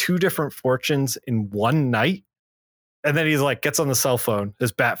heirs, 2 different fortunes in one night. And then he's like, gets on the cell phone,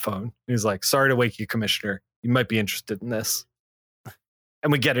 his bat phone. He's like, sorry to wake you, Commissioner. You might be interested in this.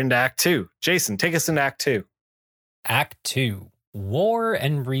 And we get into Act 2. Jason, take us into Act 2. Act 2, War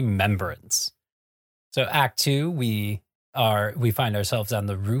and Remembrance. So Act 2, we find ourselves on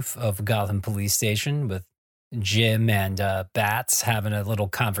the roof of Gotham Police Station with Jim and Bats having a little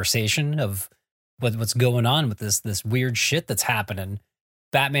conversation of what's going on with this weird shit that's happening.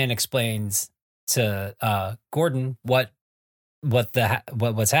 Batman explains to Gordon what's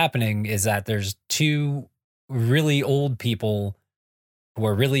happening is that there's 2 really old people who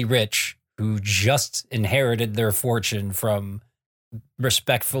are really rich who just inherited their fortune from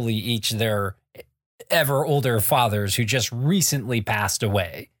respectfully each their ever older fathers who just recently passed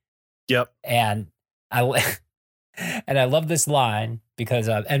away. Yep. And I love this line because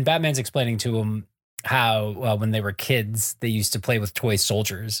and Batman's explaining to him how when they were kids they used to play with toy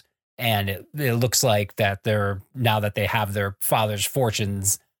soldiers, and it looks like that now that they have their father's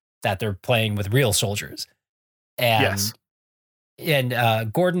fortunes that they're playing with real soldiers. And yes.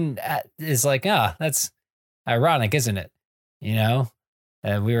 And Gordon is like, that's ironic, isn't it? We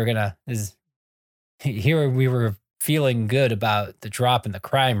were we were feeling good about the drop in the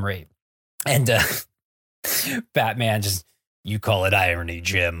crime rate. And Batman just, you call it irony,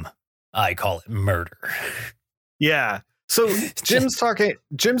 Jim. I call it murder. Yeah. So Jim's talking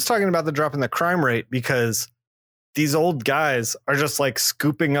about the drop in the crime rate because these old guys are just like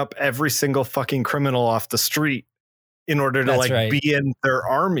scooping up every single fucking criminal off the street in order to be in their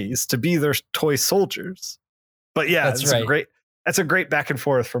armies, to be their toy soldiers. But yeah, that's a great back and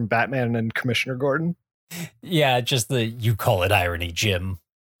forth from Batman and Commissioner Gordon. Yeah, just you call it irony, Jim.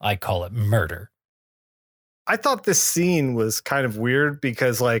 I call it murder. I thought this scene was kind of weird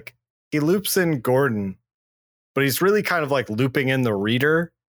because like he loops in Gordon, but he's really kind of like looping in the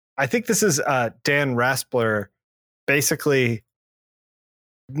reader. I think this is Dan Raspler basically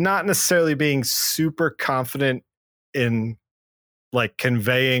not necessarily being super confident in like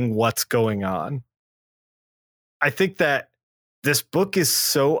conveying what's going on. I think that this book is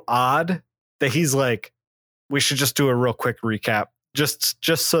so odd that he's like, we should just do a real quick recap just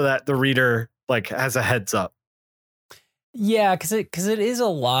so that the reader like has a heads up. Yeah, because it is a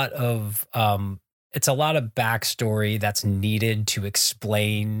lot of it's a lot of backstory that's needed to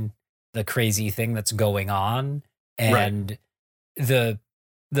explain the crazy thing that's going on, and the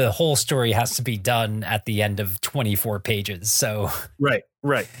whole story has to be done at the end of 24 pages. So right.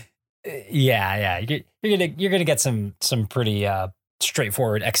 Yeah, you're gonna get some pretty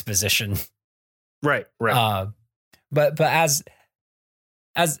straightforward exposition. Right. But as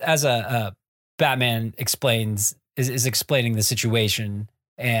a Batman explains is explaining the situation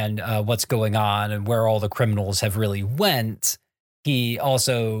and what's going on and where all the criminals have really went, he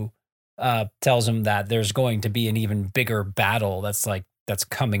also tells him that there's going to be an even bigger battle that's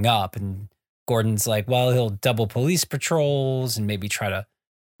coming up. And Gordon's like, well, he'll double police patrols and maybe try to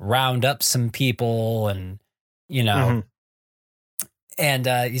round up some people. And,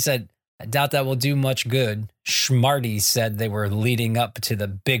 and he said, I doubt that will do much good. Schmarty said they were leading up to the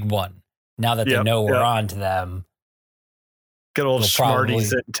big one. Now that they know we're on to them. Good old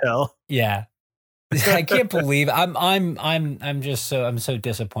Schmarty's intel. Yeah. I can't believe I'm so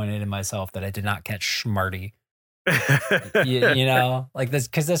disappointed in myself that I did not catch Schmarty. you know, like this,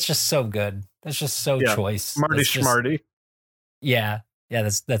 because that's just so good. That's just so choice. Schmarty. Yeah.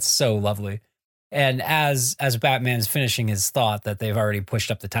 That's so lovely. And as Batman's finishing his thought that they've already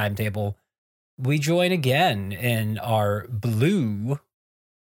pushed up the timetable, we join again in our the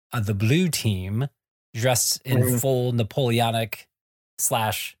blue team, dressed in full Napoleonic /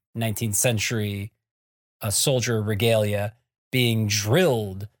 19th century soldier regalia, being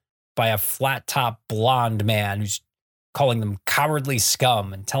drilled by a flat top blonde man who's calling them cowardly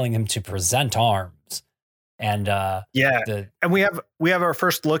scum and telling him to present arms. And and we have our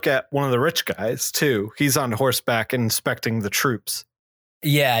first look at one of the rich guys too. He's on horseback inspecting the troops.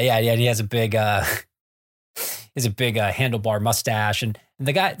 Yeah. And he has a big handlebar mustache, and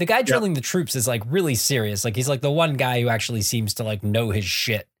the guy drilling the troops is like really serious. Like he's like the one guy who actually seems to like know his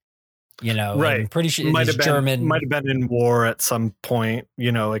shit. You know, right? I'm pretty sure he's German. Might have been in war at some point.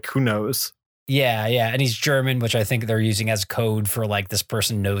 You know, like who knows? Yeah, and he's German, which I think they're using as code for like this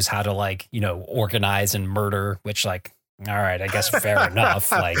person knows how to like, organize and murder. Which like, all right, I guess fair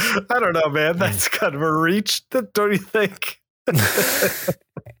enough. Like, I don't know, man. That's kind of a reach, don't you think? I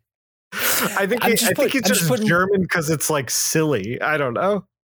think he's just German because it's like silly. I don't know.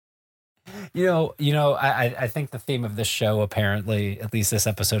 I think the theme of this show, apparently, at least this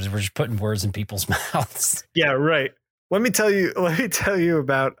episode, is we're just putting words in people's mouths. Yeah, right. Let me tell you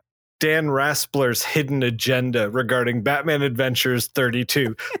about Dan Raspler's hidden agenda regarding Batman Adventures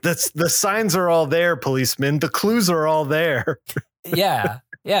 32. The signs are all there, policemen. The clues are all there. Yeah.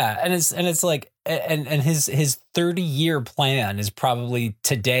 And it's like, and his 30-year plan is probably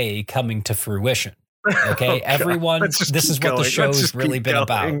today coming to fruition. Okay. Everyone, this is what the show's really been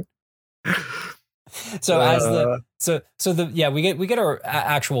about. So we get our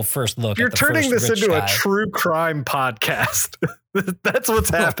actual first look. You're at the turning first this into guy. a true crime podcast. That's what's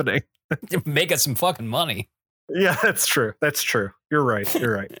happening. Make us some fucking money. Yeah, that's true. You're right.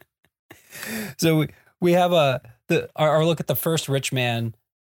 So we have our look at the first rich man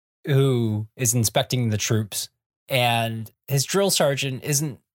who is inspecting the troops, and his drill sergeant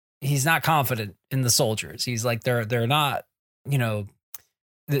he's not confident in the soldiers. He's like, they're not,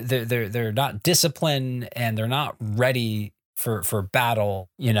 they're not disciplined, and they're not ready for battle,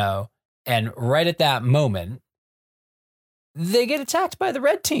 and right at that moment they get attacked by the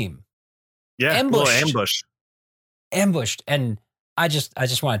red team. Yeah, ambushed. And I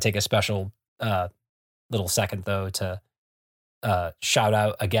just want to take a special little second though to shout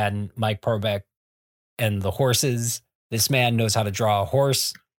out again Mike Probeck and the horses. This man knows how to draw a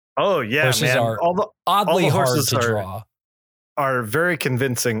horse. Oh yeah, horses man. are oddly hard to draw. Are very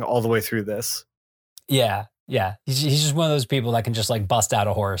convincing all the way through this. Yeah. He's just one of those people that can just like bust out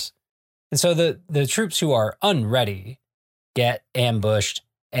a horse. And so the troops who are unready get ambushed,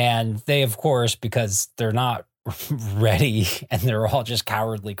 and they, of course, because they're not ready and they're all just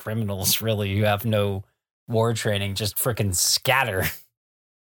cowardly criminals, really, who have no war training, just freaking scatter.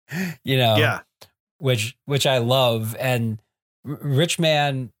 Yeah. Which I love. And Rich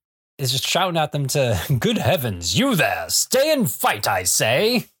Man is just shouting at them to, good heavens, you there, stay and fight, I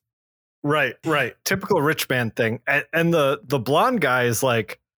say. Right. Typical rich man thing. And the blonde guy is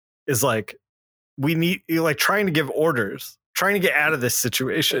like, we need, like, trying to give orders, trying to get out of this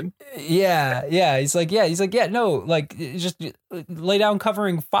situation. Yeah. He's like, no, like, just lay down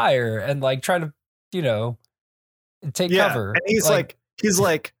covering fire and like try to, take cover. And he's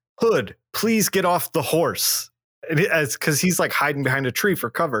like, Hood, please get off the horse. Because he's like hiding behind a tree for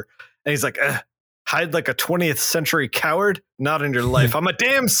cover. And he's like, hide like a 20th century coward? Not in your life. I'm a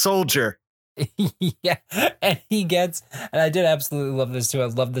damn soldier. Yeah. And he gets, and I did absolutely love this too. I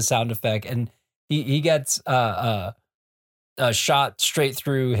love the sound effect. And he gets a shot straight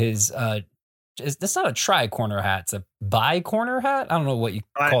through his, it's not a tri-corner hat. It's a bi-corner hat. I don't know what you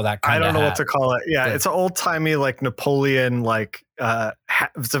call that kind of hat. I don't know what to call it. Yeah. It's an old timey, like Napoleon, like, hat.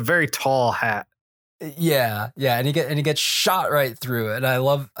 It's a very tall hat. Yeah, and he gets shot right through it. And I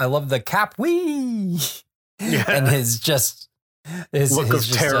love the cap wee, and his just Look of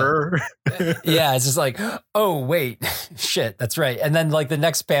terror. Yeah, it's just like, oh wait, shit, that's right. And then like the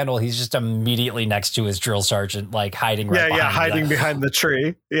next panel, he's just immediately next to his drill sergeant, like hiding right hiding behind the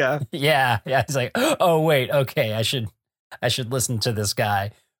tree. Yeah. Yeah. He's like, oh wait, okay, I should listen to this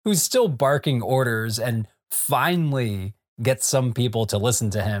guy who's still barking orders and finally gets some people to listen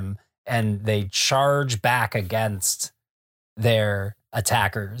to him, and they charge back against their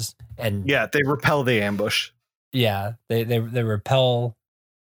attackers. And yeah, they repel the ambush. Yeah, they repel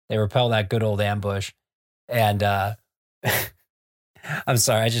that good old ambush. And I'm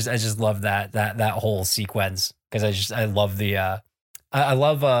sorry, I just love that whole sequence, because I love the I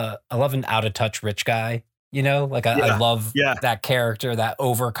love an out of touch rich guy, you know? Like I love that character, that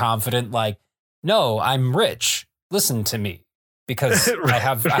overconfident, like, no, I'm rich. Listen to me, because I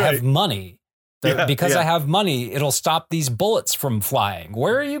have money. Because I have money, it'll stop these bullets from flying.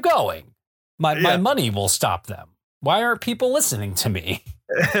 Where are you going? My money will stop them. Why aren't people listening to me?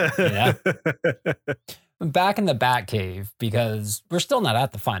 Back in the Batcave, because we're still not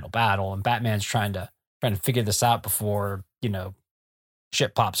at the final battle, and Batman's trying to figure this out before,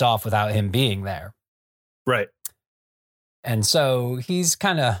 shit pops off without him being there. Right. And so he's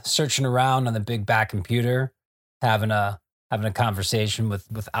kind of searching around on the big Bat computer, having a conversation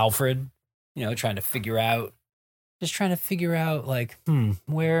with Alfred, trying to figure out like,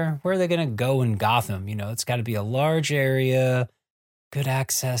 where are they going to go in Gotham? It's got to be a large area, good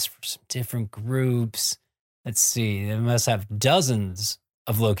access for some different groups. Let's see. They must have dozens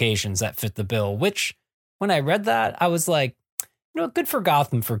of locations that fit the bill, which when I read that, I was like, good for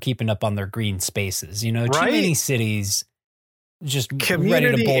Gotham for keeping up on their green spaces. Too many cities just community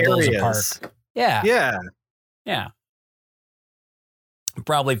ready to bulldoze a areas. park. Yeah. Yeah.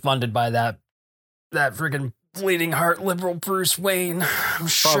 Probably funded by that friggin' bleeding heart liberal Bruce Wayne, I'm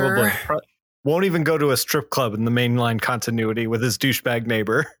sure. Probably. Won't even go to a strip club in the mainline continuity with his douchebag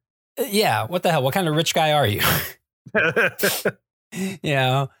neighbor. Yeah, what the hell? What kind of rich guy are you?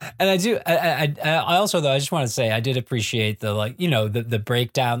 And I also, though, I just want to say I did appreciate the, like, the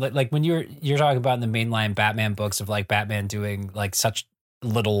breakdown, like when you're talking about in the mainline Batman books of like Batman doing like such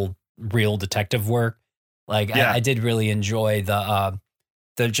little real detective work. Like I did really enjoy the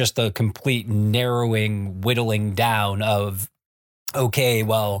complete narrowing, whittling down of, okay,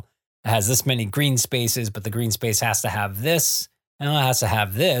 well, it has this many green spaces, but the green space has to have this, and it has to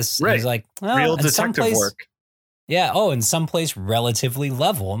have this. Right. He's like, real detective work. Yeah. Oh, in some place relatively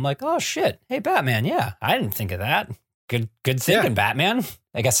level. I'm like, oh shit. Hey, Batman. Yeah, I didn't think of that. Good thinking, Batman.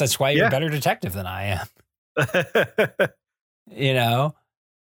 I guess that's why you're a better detective than I am.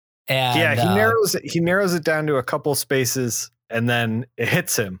 And he narrows it down to a couple spaces, and then it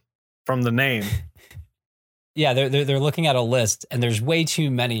hits him from the name. Yeah, they're looking at a list, and there's way too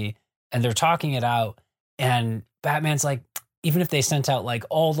many, and they're talking it out, and Batman's like, even if they sent out like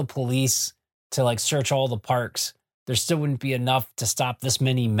all the police to like search all the parks, there still wouldn't be enough to stop this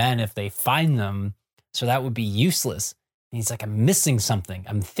many men if they find them. So that would be useless. And he's like, I'm missing something.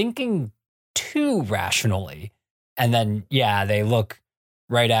 I'm thinking too rationally. And then, they look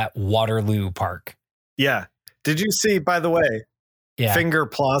right at Waterloo Park. Yeah. Did you see, by the way, Finger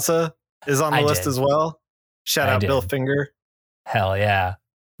Plaza is on the list as well? Shout out Bill Finger. Hell yeah.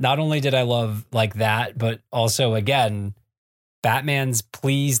 Not only did I love like that, but also, again, Batman's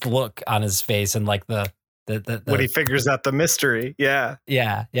pleased look on his face, and like the when he figures out the mystery. Yeah.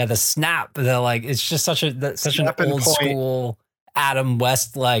 The snap. The like, it's just such an old school Adam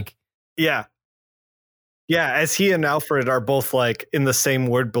West, like. Yeah. As he and Alfred are both like in the same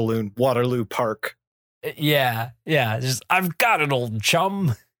word balloon, Waterloo Park. Yeah. Just, I've got it, old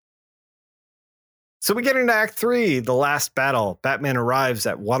chum. So we get into Act 3, the last battle. Batman arrives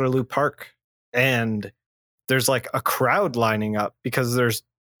at Waterloo Park, and there's like a crowd lining up because there's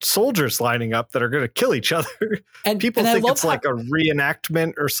soldiers lining up that are going to kill each other. And people think it's like a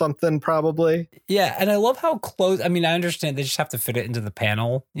reenactment or something, probably. Yeah. And I love how close. I mean, I understand they just have to fit it into the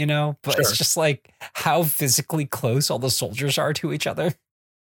panel, but It's just like how physically close all the soldiers are to each other.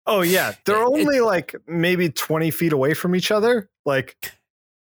 Oh, yeah. They're only like maybe 20 feet away from each other. Like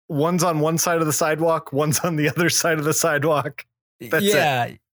one's on one side of the sidewalk, one's on the other side of the sidewalk. That's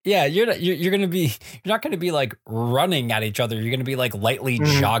it. Yeah, you're not going to be like running at each other. You're going to be like lightly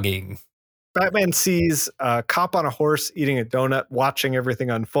jogging. Batman sees a cop on a horse eating a donut, watching everything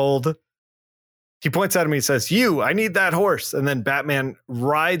unfold. He points at him. He says, I need that horse. And then Batman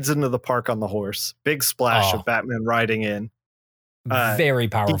rides into the park on the horse. Big splash of Batman riding in. Very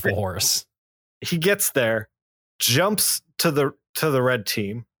powerful horse. He gets there, jumps to the red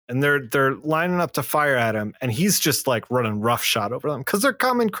team. And they're lining up to fire at him, and he's just like running roughshod over them because they're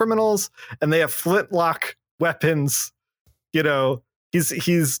common criminals and they have flintlock weapons. you know,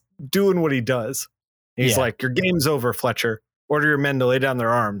 he's doing what he does. He's like, your game's over, Fletcher. Order your men to lay down their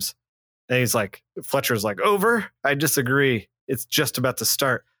arms. And he's like, Fletcher's like, over? I disagree. It's just about to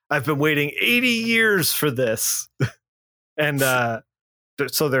start. I've been waiting 80 years for this. And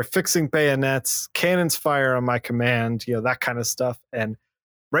so they're fixing bayonets, cannons fire on my command, that kind of stuff. And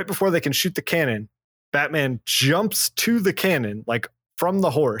right before they can shoot the cannon, Batman jumps to the cannon, like from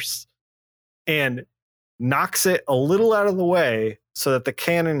the horse, and knocks it a little out of the way so that the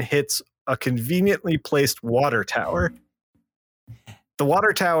cannon hits a conveniently placed water tower. The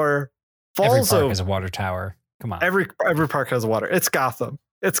water tower falls over. Every park has a water tower. Come on. Every park has a water. It's Gotham.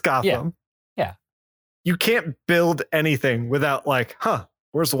 Yeah. You can't build anything without like,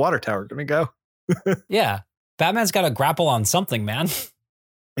 where's the water tower going to go? Yeah. Batman's got to grapple on something, man.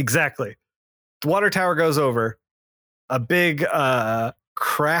 Exactly. The water tower goes over. A big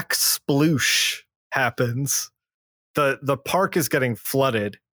crack sploosh happens. The park is getting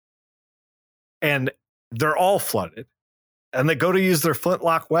flooded. And they're all flooded. And they go to use their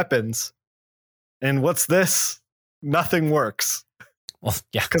flintlock weapons. And what's this? Nothing works. Well,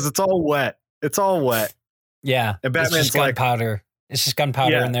 yeah. Because it's all wet. It's all wet. Yeah. And Batman's it's just gunpowder. It's just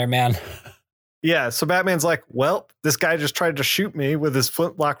gunpowder in there, man. Yeah. So Batman's like, well, this guy just tried to shoot me with his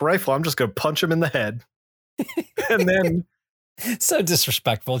flintlock rifle. I'm just going to punch him in the head. And then. So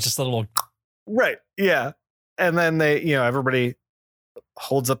disrespectful. Just a little. Right. Yeah. And then they, everybody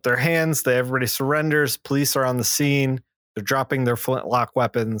holds up their hands. Everybody surrenders. Police are on the scene. They're dropping their flintlock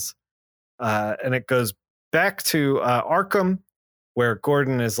weapons. And it goes back to Arkham, where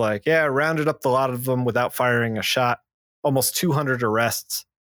Gordon is like, rounded up a lot of them without firing a shot. Almost 200 arrests.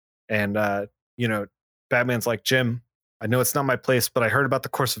 And, Batman's like, Jim, I know it's not my place, but I heard about the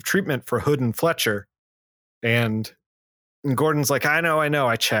course of treatment for Hood and Fletcher. And Gordon's like, I know,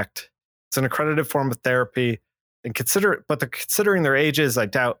 I checked. It's an accredited form of therapy. And considering their ages, I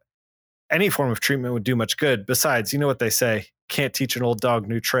doubt any form of treatment would do much good. Besides, you know what they say, can't teach an old dog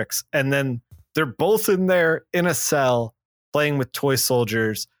new tricks. And then they're both in there in a cell playing with toy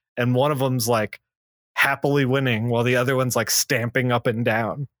soldiers. And one of them's like happily winning while the other one's like stamping up and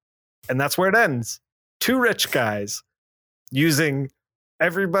down. And that's where it ends. Two rich guys using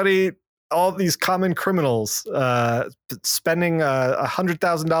everybody, all these common criminals, spending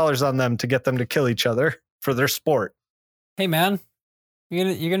 $100,000 on them to get them to kill each other for their sport. Hey, man,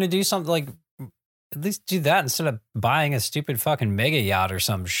 you're gonna do something like at least do that instead of buying a stupid fucking mega yacht or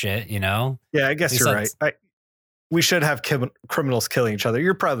some shit, Yeah, I guess you're right. We should have criminals killing each other.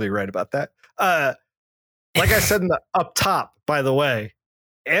 You're probably right about that. Like I said up top, by the way,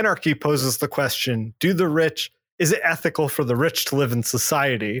 Anarchy poses the question, is it ethical for the rich to live in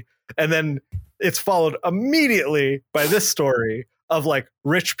society? And then it's followed immediately by this story of like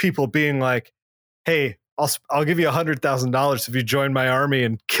rich people being like, hey, I'll give you $100,000 if you join my army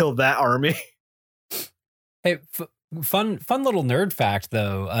and kill that army. Hey, fun little nerd fact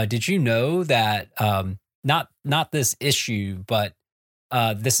though. Did you know that not this issue, but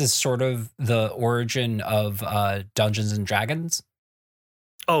this is sort of the origin of Dungeons and Dragons?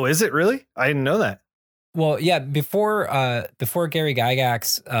 Oh, is it really? I didn't know that. Well, yeah. Before Gary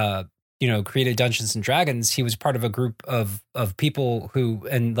Gygax, created Dungeons and Dragons, he was part of a group of people who,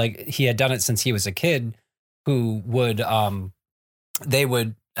 and like he had done it since he was a kid, who would they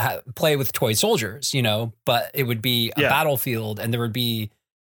would play with toy soldiers, but it would be a battlefield, and there would be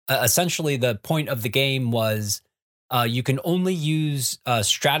essentially the point of the game was you can only use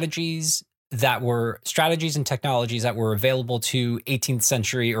strategies and technologies that were available to 18th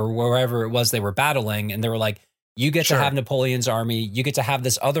century or wherever it was they were battling. And they were like, you get to have Napoleon's army. You get to have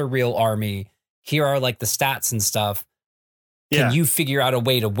this other real army. Here are like the stats and stuff. Can you figure out a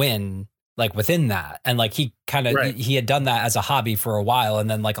way to win like within that? And like he kind of, he had done that as a hobby for a while. And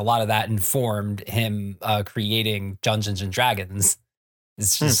then like a lot of that informed him creating Dungeons and Dragons.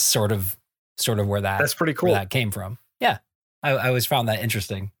 It's just sort of where that's pretty cool. Where that came from. Yeah. I always found that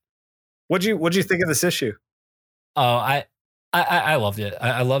interesting. What'd you think of this issue? Oh, I loved it.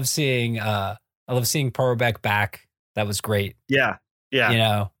 I love seeing Parobeck back. That was great. Yeah.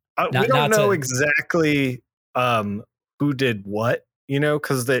 Yeah. We don't know exactly who did what,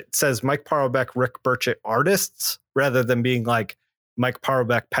 because it says Mike Parobeck, Rick Burchett artists, rather than being like Mike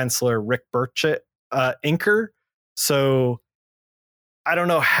Parobeck penciler, Rick Burchett inker. So I don't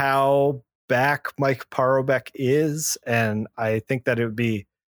know how back Mike Parobeck is, and I think that it would be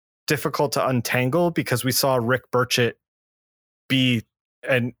difficult to untangle because we saw Rick Burchett be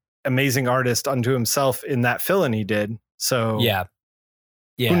an amazing artist unto himself in that fill-in he did. So yeah.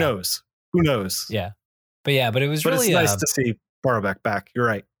 Who knows? Yeah. But it was really it's nice to see Parobeck back. You're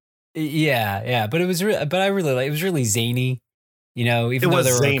right. Yeah. But it was, but I really like. It was really zany, It Even though was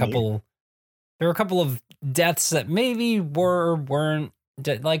there were zany. there were a couple of deaths that maybe were or weren't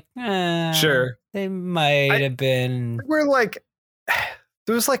like. Sure, They might have been. we're like,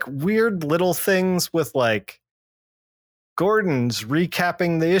 there was like weird little things with like Gordon's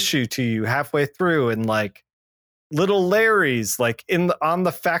recapping the issue to you halfway through, and like little Larry's like on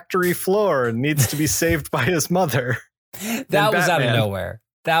the factory floor and needs to be saved by his mother. That was out of Batman. nowhere.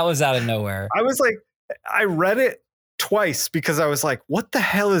 That was out of nowhere. I was like, I read it twice because I was like, what the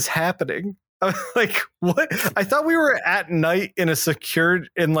hell is happening? I was like, what? I thought we were at night in a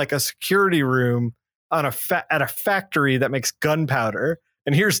security room on at a factory that makes gunpowder,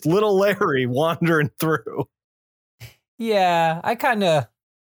 and here's little Larry wandering through. Yeah, I kind of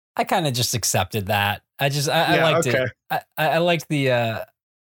just accepted that. I liked okay. it. I liked the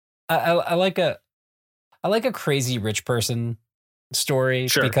I like a crazy rich person story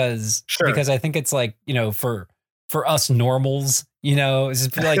Sure. because Sure. because I think it's like, for us normals, it's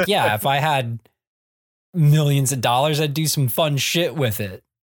just like, yeah, if I had millions of dollars, I'd do some fun shit with it,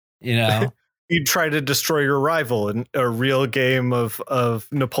 You'd try to destroy your rival in a real game of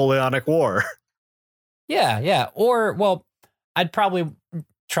Napoleonic War. Yeah. Or, well, I'd probably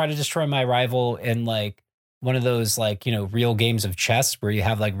try to destroy my rival in like one of those like, real games of chess where you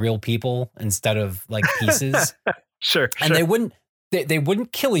have like real people instead of like pieces. Sure. And they wouldn't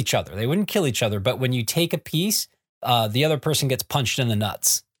kill each other. They wouldn't kill each other. But when you take a piece, the other person gets punched in the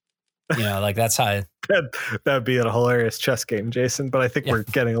nuts. Like that's how. That'd be a hilarious chess game, Jason. But I think we're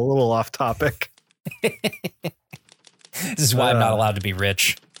getting a little off topic. This is why I'm not allowed to be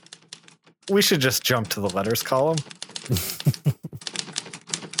rich. We should just jump to the letters column.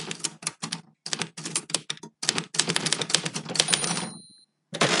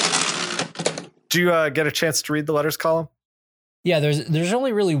 Do you get a chance to read the letters column? Yeah, there's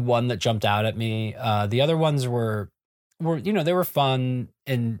only really one that jumped out at me. The other ones were they were fun,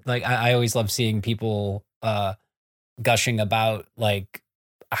 and like I always love seeing people gushing about like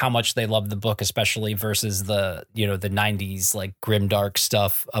how much they love the book, especially versus the the 90s like grimdark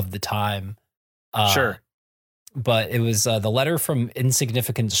stuff of the time. Sure. But it was the letter from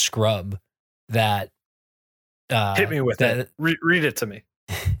Insignificant Scrub that hit me with it. Read it to me.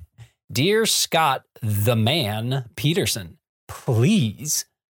 Dear Scott the Man Peterson, please,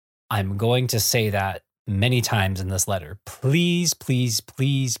 I'm going to say that many times in this letter. Please, please,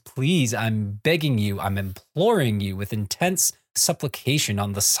 please, please, I'm begging you, I'm imploring you with intense supplication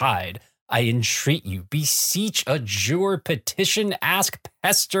on the side. I entreat you, beseech, adjure, petition, ask,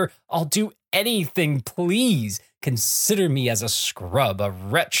 pester. I'll do anything, please. Consider me as a scrub, a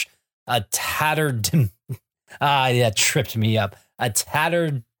wretch, a tattered... that tripped me up. A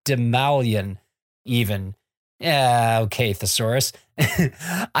tattered Demalion, even. Yeah, okay, Thesaurus.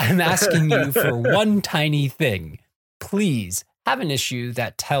 I'm asking you for one tiny thing. Please have an issue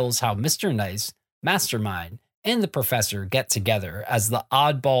that tells how Mr. Nice, Mastermind, and the Professor get together as the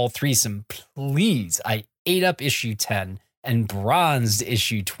oddball threesome. Please, I ate up issue 10 and bronzed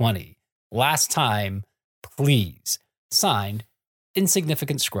issue 20. Last time, please. Signed,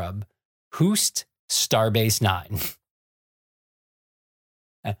 Insignificant Scrub, Hoost, Starbase 9.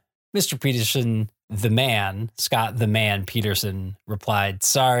 Mr. Peterson, the man, Scott the Man Peterson, replied,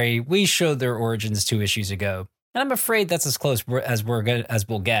 sorry, we showed their origins 2 issues ago, and I'm afraid that's as close as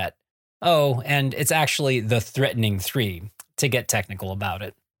we'll get. Oh, and it's actually the Threatening 3, to get technical about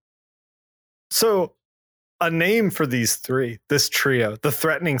it. So, a name for these three, this trio, the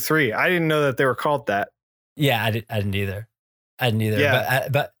Threatening 3. I didn't know that they were called that. Yeah, I didn't either. Yeah.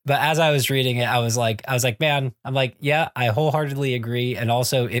 But as I was reading it, I was like, man, I'm like, yeah, I wholeheartedly agree. And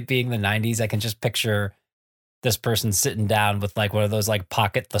also it being the 90s, I can just picture this person sitting down with like one of those like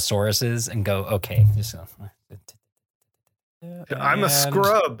pocket thesauruses and go, okay, just I'm a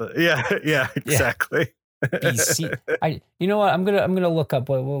scrub. Yeah, exactly. You know what? I'm gonna look up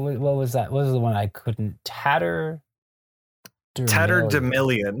what was that? What was the one I couldn't?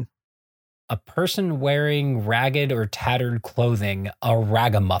 Tatterdemalion. A person wearing ragged or tattered clothing, a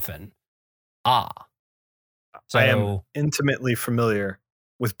ragamuffin. So I am intimately familiar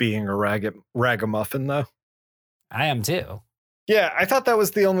with being a ragamuffin, though. I am too. Yeah, I thought that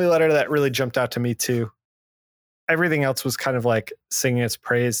was the only letter that really jumped out to me too. Everything else was kind of like singing its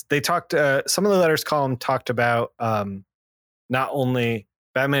praise. They talked, some of the letters column talked about not only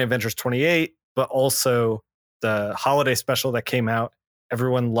Batman Adventures 28, but also the holiday special that came out.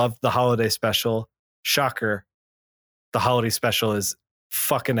 Everyone loved the holiday special. Shocker. The holiday special is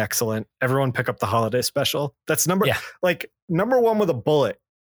fucking excellent. Everyone pick up the holiday special. That's number one with a bullet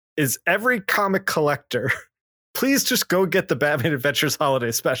is every comic collector. please just go get the Batman Adventures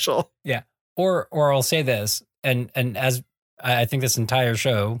Holiday Special. Yeah. Or I'll say this, and as I think this entire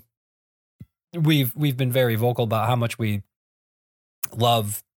show, we've been very vocal about how much we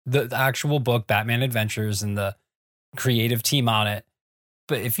love the actual book Batman Adventures and the creative team on it.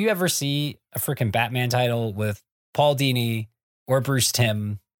 But if you ever see a freaking Batman title with Paul Dini or Bruce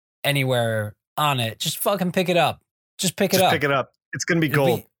Timm anywhere on it, just fucking pick it up. Just pick it up. Pick it up. It's going to be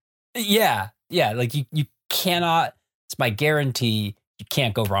gold. Yeah. Like you cannot, it's my guarantee. You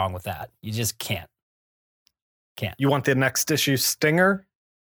can't go wrong with that. You just can't. You want the next issue stinger?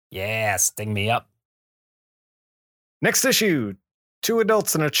 Yeah. Sting me up. Next issue. 2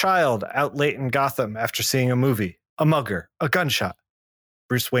 adults and a child out late in Gotham after seeing a movie, a mugger, a gunshot.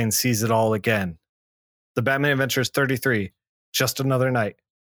 Bruce Wayne sees it all again. The Batman Adventures 33, Just Another Night,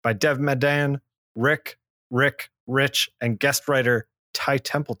 by Dev Madan, Rick, Rich, and guest writer Ty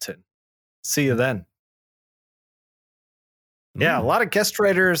Templeton. See you then. Yeah, a lot of guest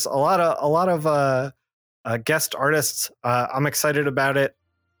writers, a lot of guest artists. I'm excited about it.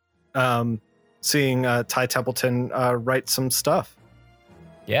 Seeing Ty Templeton write some stuff.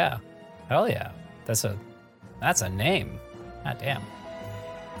 Yeah, hell yeah. That's a name. God damn.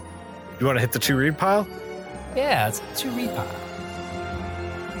 You want to hit the 2 read pile? Yeah, it's a 2 read pile.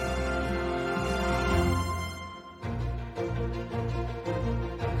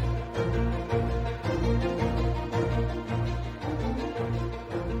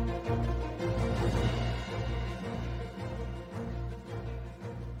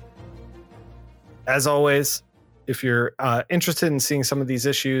 As always, if you're interested in seeing some of these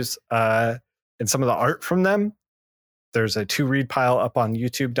issues and some of the art from them, there's a 2 read pile up on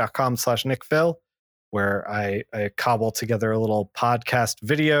youtube.com/nickphil where I cobble together a little podcast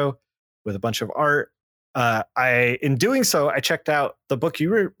video with a bunch of art. In doing so, I checked out the book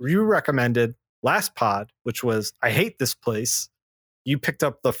you recommended last pod, which was I Hate This Place. You picked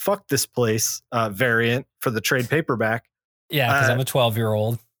up the Fuck This Place variant for the trade paperback. Yeah, because I'm a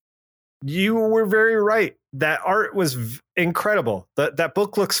 12-year-old. You were very right. That art was incredible. That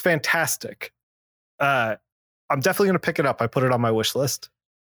book looks fantastic. I'm definitely going to pick it up. I put it on my wish list.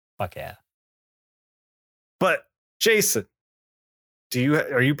 Fuck yeah. But Jason,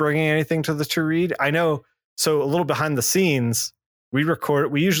 are you bringing anything to the to read? I know. So a little behind the scenes, we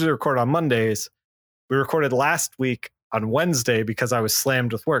usually record on Mondays. We recorded last week on Wednesday because I was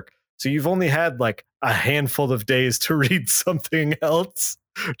slammed with work. So you've only had like a handful of days to read something else,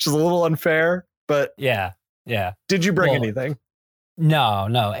 which is a little unfair, but yeah. Did you bring anything? No.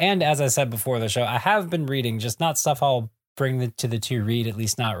 And as I said before the show, I have been reading, just not stuff I'll bring to the 2 read, at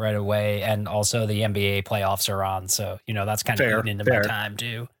least not right away. And also the NBA playoffs are on. So, that's kind of eating into my time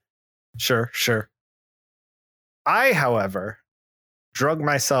too. Sure. I, however, drug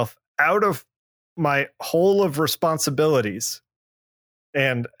myself out of my hole of responsibilities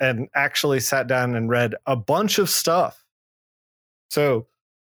and actually sat down and read a bunch of stuff. So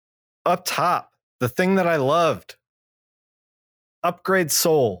up top, the thing that I loved, Upgrade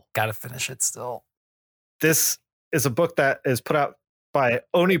Soul. Gotta finish it still. This is a book that is put out by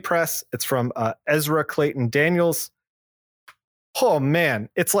Oni Press. It's from Ezra Clayton Daniels. Oh man,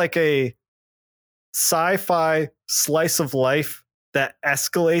 it's like a sci-fi slice of life that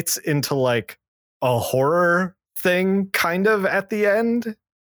escalates into like a horror thing kind of at the end.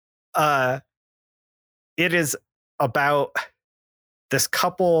 It is about this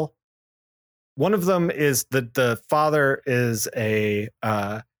couple. One of them is the father is he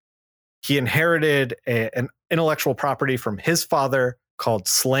inherited an intellectual property from his father called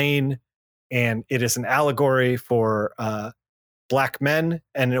Slain, and it is an allegory for black men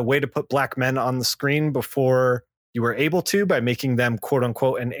and a way to put black men on the screen before you were able to by making them quote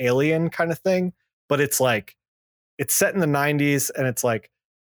unquote an alien kind of thing. But it's set in the 90s, and it's like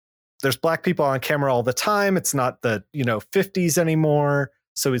there's black people on camera all the time. It's not the 50s anymore.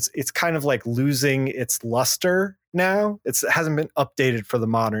 So it's kind of like losing its luster now. It hasn't been updated for the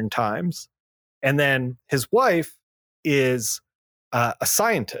modern times. And then his wife is a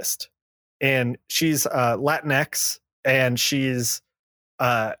scientist, and she's Latinx, and she's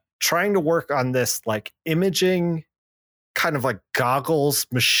trying to work on this like imaging kind of like goggles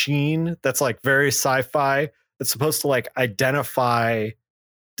machine that's like very sci-fi. That's supposed to like identify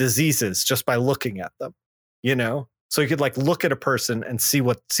diseases just by looking at them, So you could like look at a person and see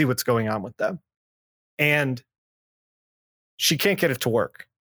what's going on with them. And she can't get it to work.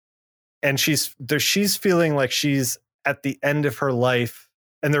 And she's feeling like she's at the end of her life,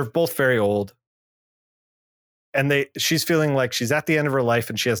 and they're both very old. And she's feeling like she's at the end of her life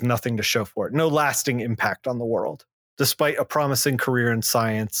and she has nothing to show for it. No lasting impact on the world, despite a promising career in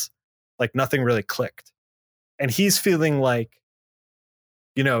science. Like nothing really clicked. and he's feeling like,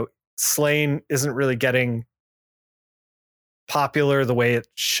 Slane isn't really getting popular the way it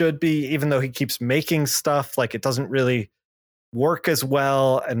should be, even though he keeps making stuff. Like, it doesn't really work as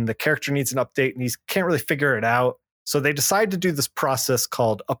well, and the character needs an update, and he can't really figure it out. So they decide to do this process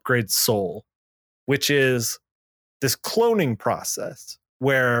called Upgrade Soul, which is this cloning process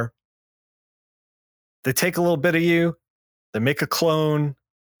where they take a little bit of you, they make a clone,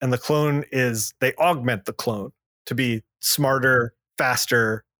 and the clone they augment the clone to be smarter,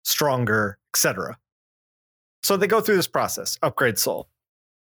 faster, stronger, etc. So they go through this process, Upgrade Soul.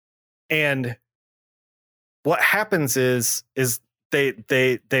 And what happens is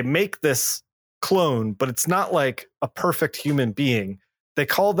they make this clone, but it's not like a perfect human being. They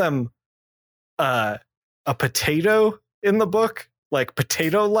call them a potato in the book, like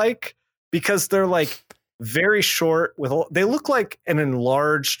potato-like, because they're like very short they look like an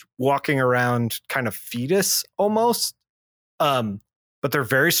enlarged walking around kind of fetus almost. But they're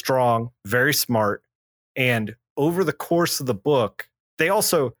very strong, very smart. And over the course of the book, they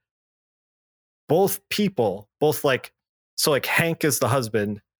also, both like Hank is the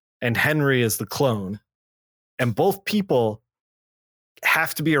husband and Henry is the clone. And both people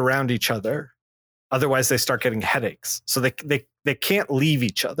have to be around each other. Otherwise they start getting headaches. So they can't leave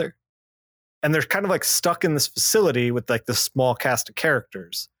each other. And they're kind of like stuck in this facility with like this small cast of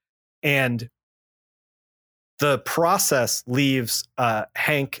characters. And the process leaves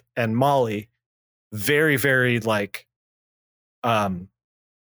Hank and Molly very, very like,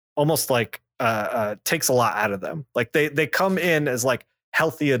 almost like takes a lot out of them. Like they come in as like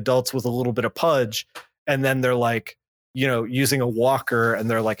healthy adults with a little bit of pudge, and then they're like, using a walker, and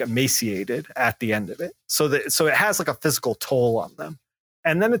they're like emaciated at the end of it. So it has like a physical toll on them.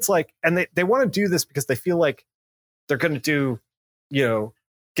 And then it's like, and they want to do this because they feel like they're going to do,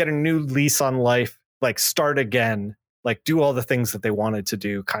 get a new lease on life, like start again, like do all the things that they wanted to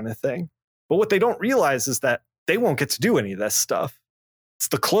do kind of thing. But what they don't realize is that they won't get to do any of this stuff. It's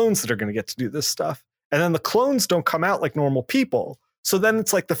the clones that are going to get to do this stuff. And then the clones don't come out like normal people. So then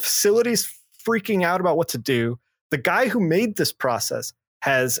it's like the facility's freaking out about what to do. The guy who made this process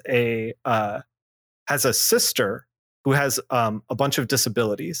has a sister who has a bunch of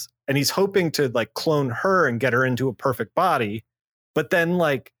disabilities, and he's hoping to like clone her and get her into a perfect body. But then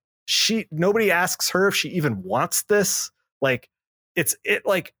like nobody asks her if she even wants this. Like it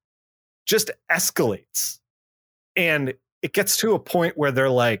like just escalates, and it gets to a point where they're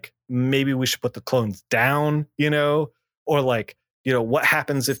like, maybe we should put the clones down, or like, what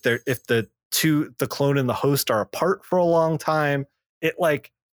happens if the clone and the host are apart for a long time.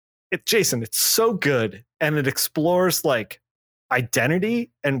 Jason, it's so good. And it explores like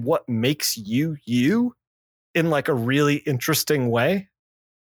identity and what makes you in like a really interesting way.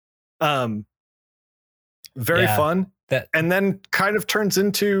 Very fun. And then kind of turns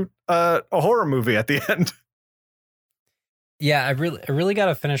into a horror movie at the end. Yeah, I really got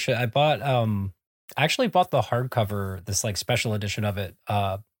to finish it. I actually bought the hardcover, this like special edition of it.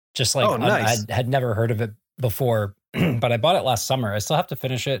 Just like, nice. I had never heard of it before, but I bought it last summer. I still have to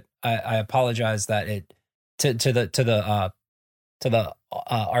finish it. I apologize that it to the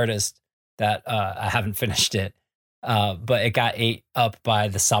artist that I haven't finished it. But it got ate up by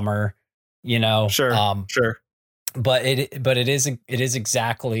the summer, Sure. Sure. But it is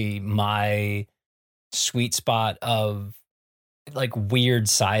exactly my sweet spot of like weird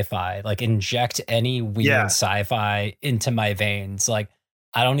sci-fi. Like inject any weird sci-fi into my veins. Like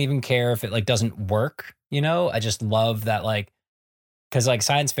I don't even care if it like doesn't work, I just love that, like, because like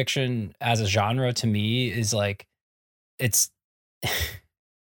science fiction as a genre to me is like, it's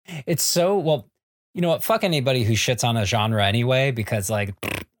it's so, well, you know what, fuck anybody who shits on a genre anyway, because like,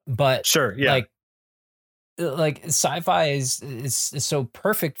 but sure, yeah, like sci-fi is so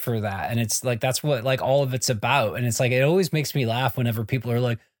perfect for that, and it's like that's what like all of it's about. And it's like it always makes me laugh whenever people are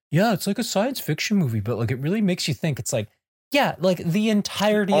like, yeah, it's like a science fiction movie, but like it really makes you think. It's like, yeah, like the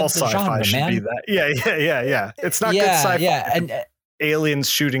entirety all of the genre, should man. Be that. Yeah. It's not good sci-fi. Yeah, and aliens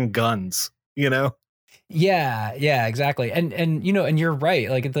shooting guns, Yeah, exactly. And and you're right.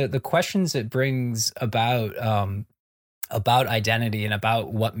 Like the questions it brings about identity and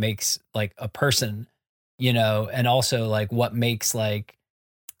about what makes like a person, and also like what makes like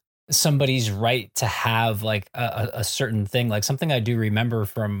somebody's right to have like a certain thing. Like something I do remember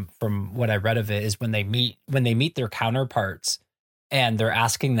from what I read of it is when they meet their counterparts and they're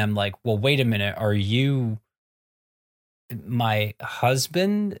asking them like, well, wait a minute, are you my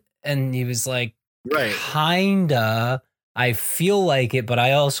husband? And he was like, right, kinda. I feel like it, but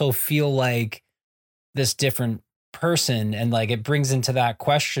I also feel like this different person. And like it brings into that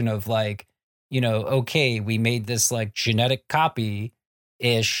question of like, okay, we made this like genetic copy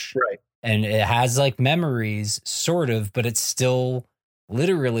ish, Right. and it has like memories, sort of, but it's still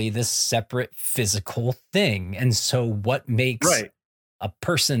literally this separate physical thing. And so, what makes Right. a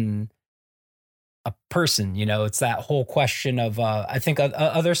person? It's that whole question of I think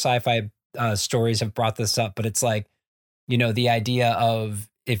other sci-fi stories have brought this up, but it's like, the idea of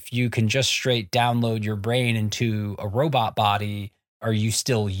if you can just straight download your brain into a robot body, are you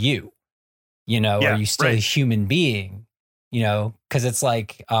still you? Are Yeah, you still a right. human being? Because it's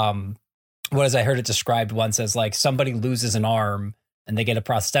like, what as I heard it described once as like somebody loses an arm and they get a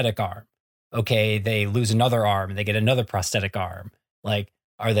prosthetic arm. Okay, they lose another arm and they get another prosthetic arm. Like,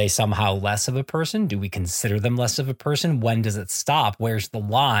 are they somehow less of a person? Do we consider them less of a person? When does it stop? Where's the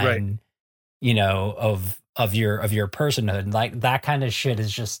line, of your personhood? Like that kind of shit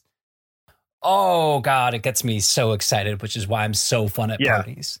is just, oh God, it gets me so excited, which is why I'm so fun at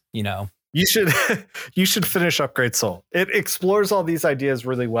parties, You should finish Upgrade Soul. It explores all these ideas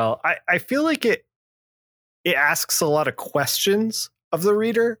really well. I feel like it asks a lot of questions of the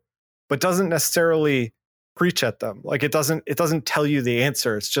reader, but doesn't necessarily preach at them. Like it doesn't tell you the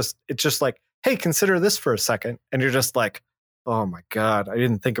answer. It's just like, hey, consider this for a second. And you're just like, oh my God, I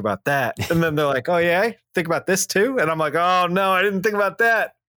didn't think about that. And then they're like, oh yeah, think about this too. And I'm like, oh no, I didn't think about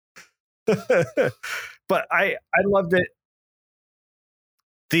that. But I loved it.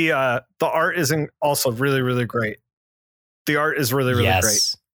 The art isn't also really, really great. The art is really, really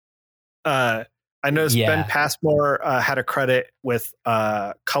great. I noticed Ben Passmore had a credit with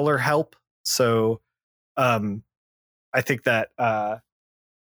color help. So I think that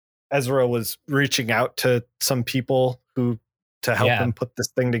Ezra was reaching out to some people to help him put this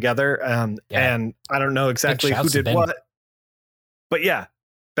thing together. And I don't know exactly who did what. But yeah,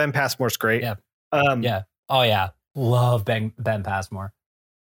 Ben Passmore's great. Yeah. Oh yeah. Love Ben Passmore.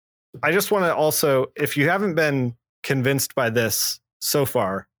 I just want to also, if you haven't been convinced by this so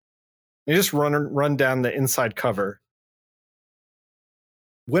far, you just run down the inside cover.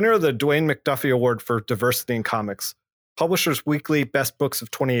 Winner of the Dwayne McDuffie Award for Diversity in Comics, Publishers Weekly Best Books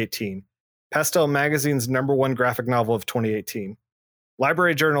of 2018, Pastel Magazine's #1 graphic novel of 2018,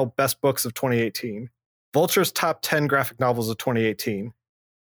 Library Journal Best Books of 2018, Vulture's Top 10 graphic novels of 2018,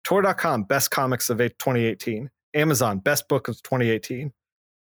 Tor.com Best Comics of 2018, Amazon Best Book of 2018,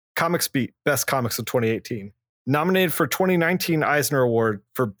 Comics Beat Best Comics of 2018, nominated for 2019 Eisner Award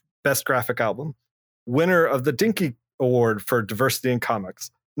for Best Graphic Album, winner of the Dinky Award for Diversity in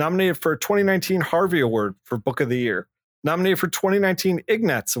Comics, nominated for 2019 Harvey Award for Book of the Year, nominated for 2019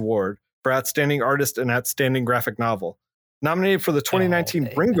 Ignatz Award for Outstanding Artist and Outstanding Graphic Novel, nominated for the 2019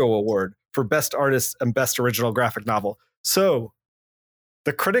 Ringo Award for Best Artist and Best Original Graphic Novel. So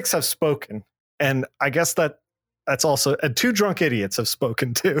the critics have spoken, and I guess that's also, and two drunk idiots have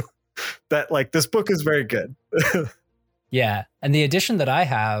spoken too, that like this book is very good. Yeah. And the edition that I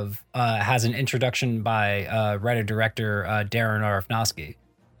have has an introduction by writer-director Darren Aronofsky.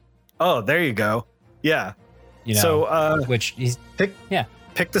 Oh, there you go. Yeah. So which he's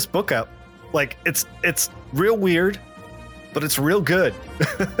pick this book up. Like it's real weird, but it's real good.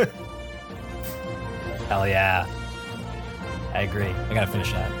 Hell yeah. I agree. I gotta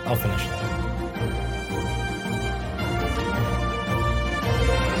finish that. I'll finish that.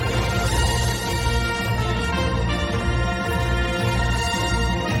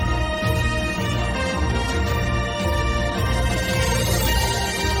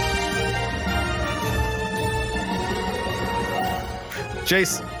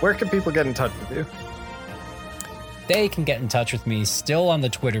 Jace, where can people get in touch with you? They can get in touch with me still on the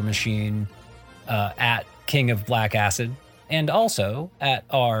Twitter machine at King of Black Acid, and also at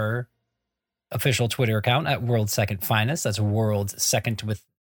our official Twitter account at World's Second Finest. That's World's Second with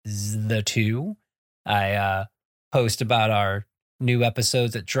the 2. I post about our new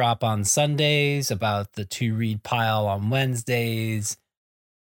episodes that drop on Sundays, about the to read pile on Wednesdays,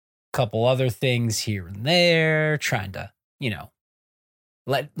 a couple other things here and there, trying to,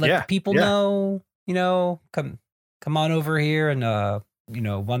 let the people know, come on over here. And,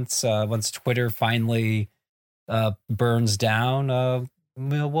 once Twitter finally burns down,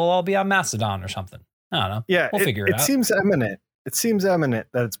 we'll all be on Mastodon or something. I don't know. Yeah, we'll figure it out. It seems imminent. It seems imminent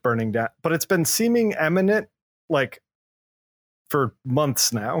that it's burning down, but it's been seeming imminent like for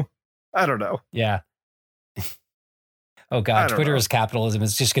months now. I don't know. Yeah. Oh God, Twitter is capitalism.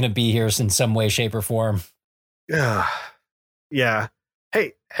 It's just going to be here in some way, shape, or form. Yeah. Yeah.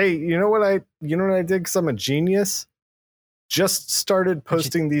 Hey, you know what I did? 'Cause I'm a genius. Just started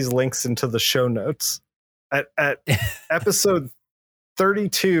posting these links into the show notes at episode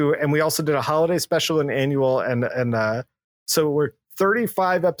 32, and we also did a holiday special and annual, and so we're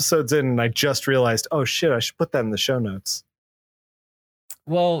 35 episodes in and I just realized, oh shit, I should put that in the show notes.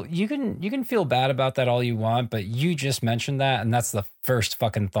 Well, you can feel bad about that all you want, but you just mentioned that, and that's the first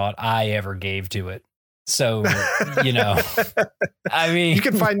fucking thought I ever gave to it. So, you know, I mean, you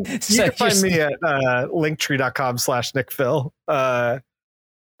can find me at linktree.com/nickphil.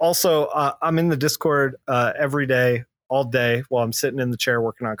 Also, I'm in the Discord every day, all day while I'm sitting in the chair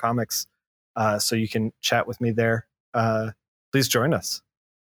working on comics. So you can chat with me there. Please join us.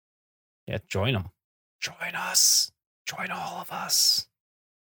 Yeah, join them. Join us. Join all of us.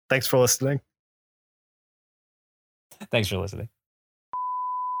 Thanks for listening. Thanks for listening.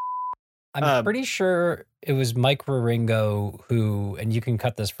 I'm pretty sure it was Mike Wieringo who, and you can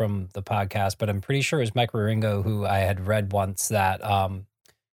cut this from the podcast, but I'm pretty sure it was Mike Wieringo who I had read once that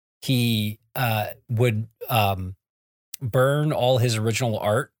he would burn all his original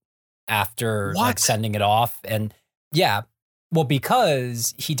art after like, sending it off. And yeah, well,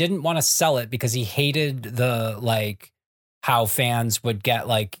 because he didn't want to sell it because he hated the like how fans would get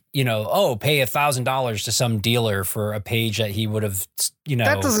like, you know, oh, pay $1,000 to some dealer for a page that he would have, you know.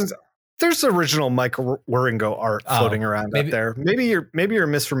 That doesn't. There's original Mike Wieringo art floating around out there. Maybe you're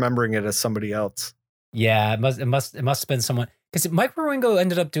misremembering it as somebody else. Yeah, it must have been someone, because Mike Wieringo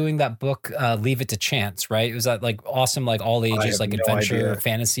ended up doing that book, Leave It to Chance, right? It was that like awesome, like all ages, like adventure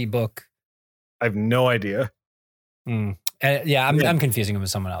fantasy book. I have no idea. Yeah, I'm confusing him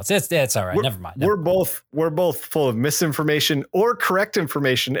with someone else. It's all right. Never mind. We're both full of misinformation or correct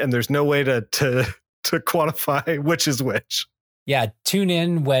information, and there's no way to quantify which is which. Yeah, tune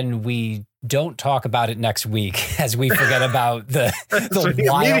in when we don't talk about it next week, as we forget about the wild.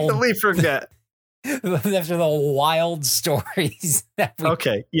 Immediately forget after the wild stories.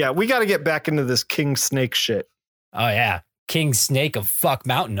 Okay, yeah, we got to get back into this King Snake shit. Oh yeah, King Snake of Fuck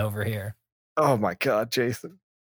Mountain over here. Oh my God, Jason.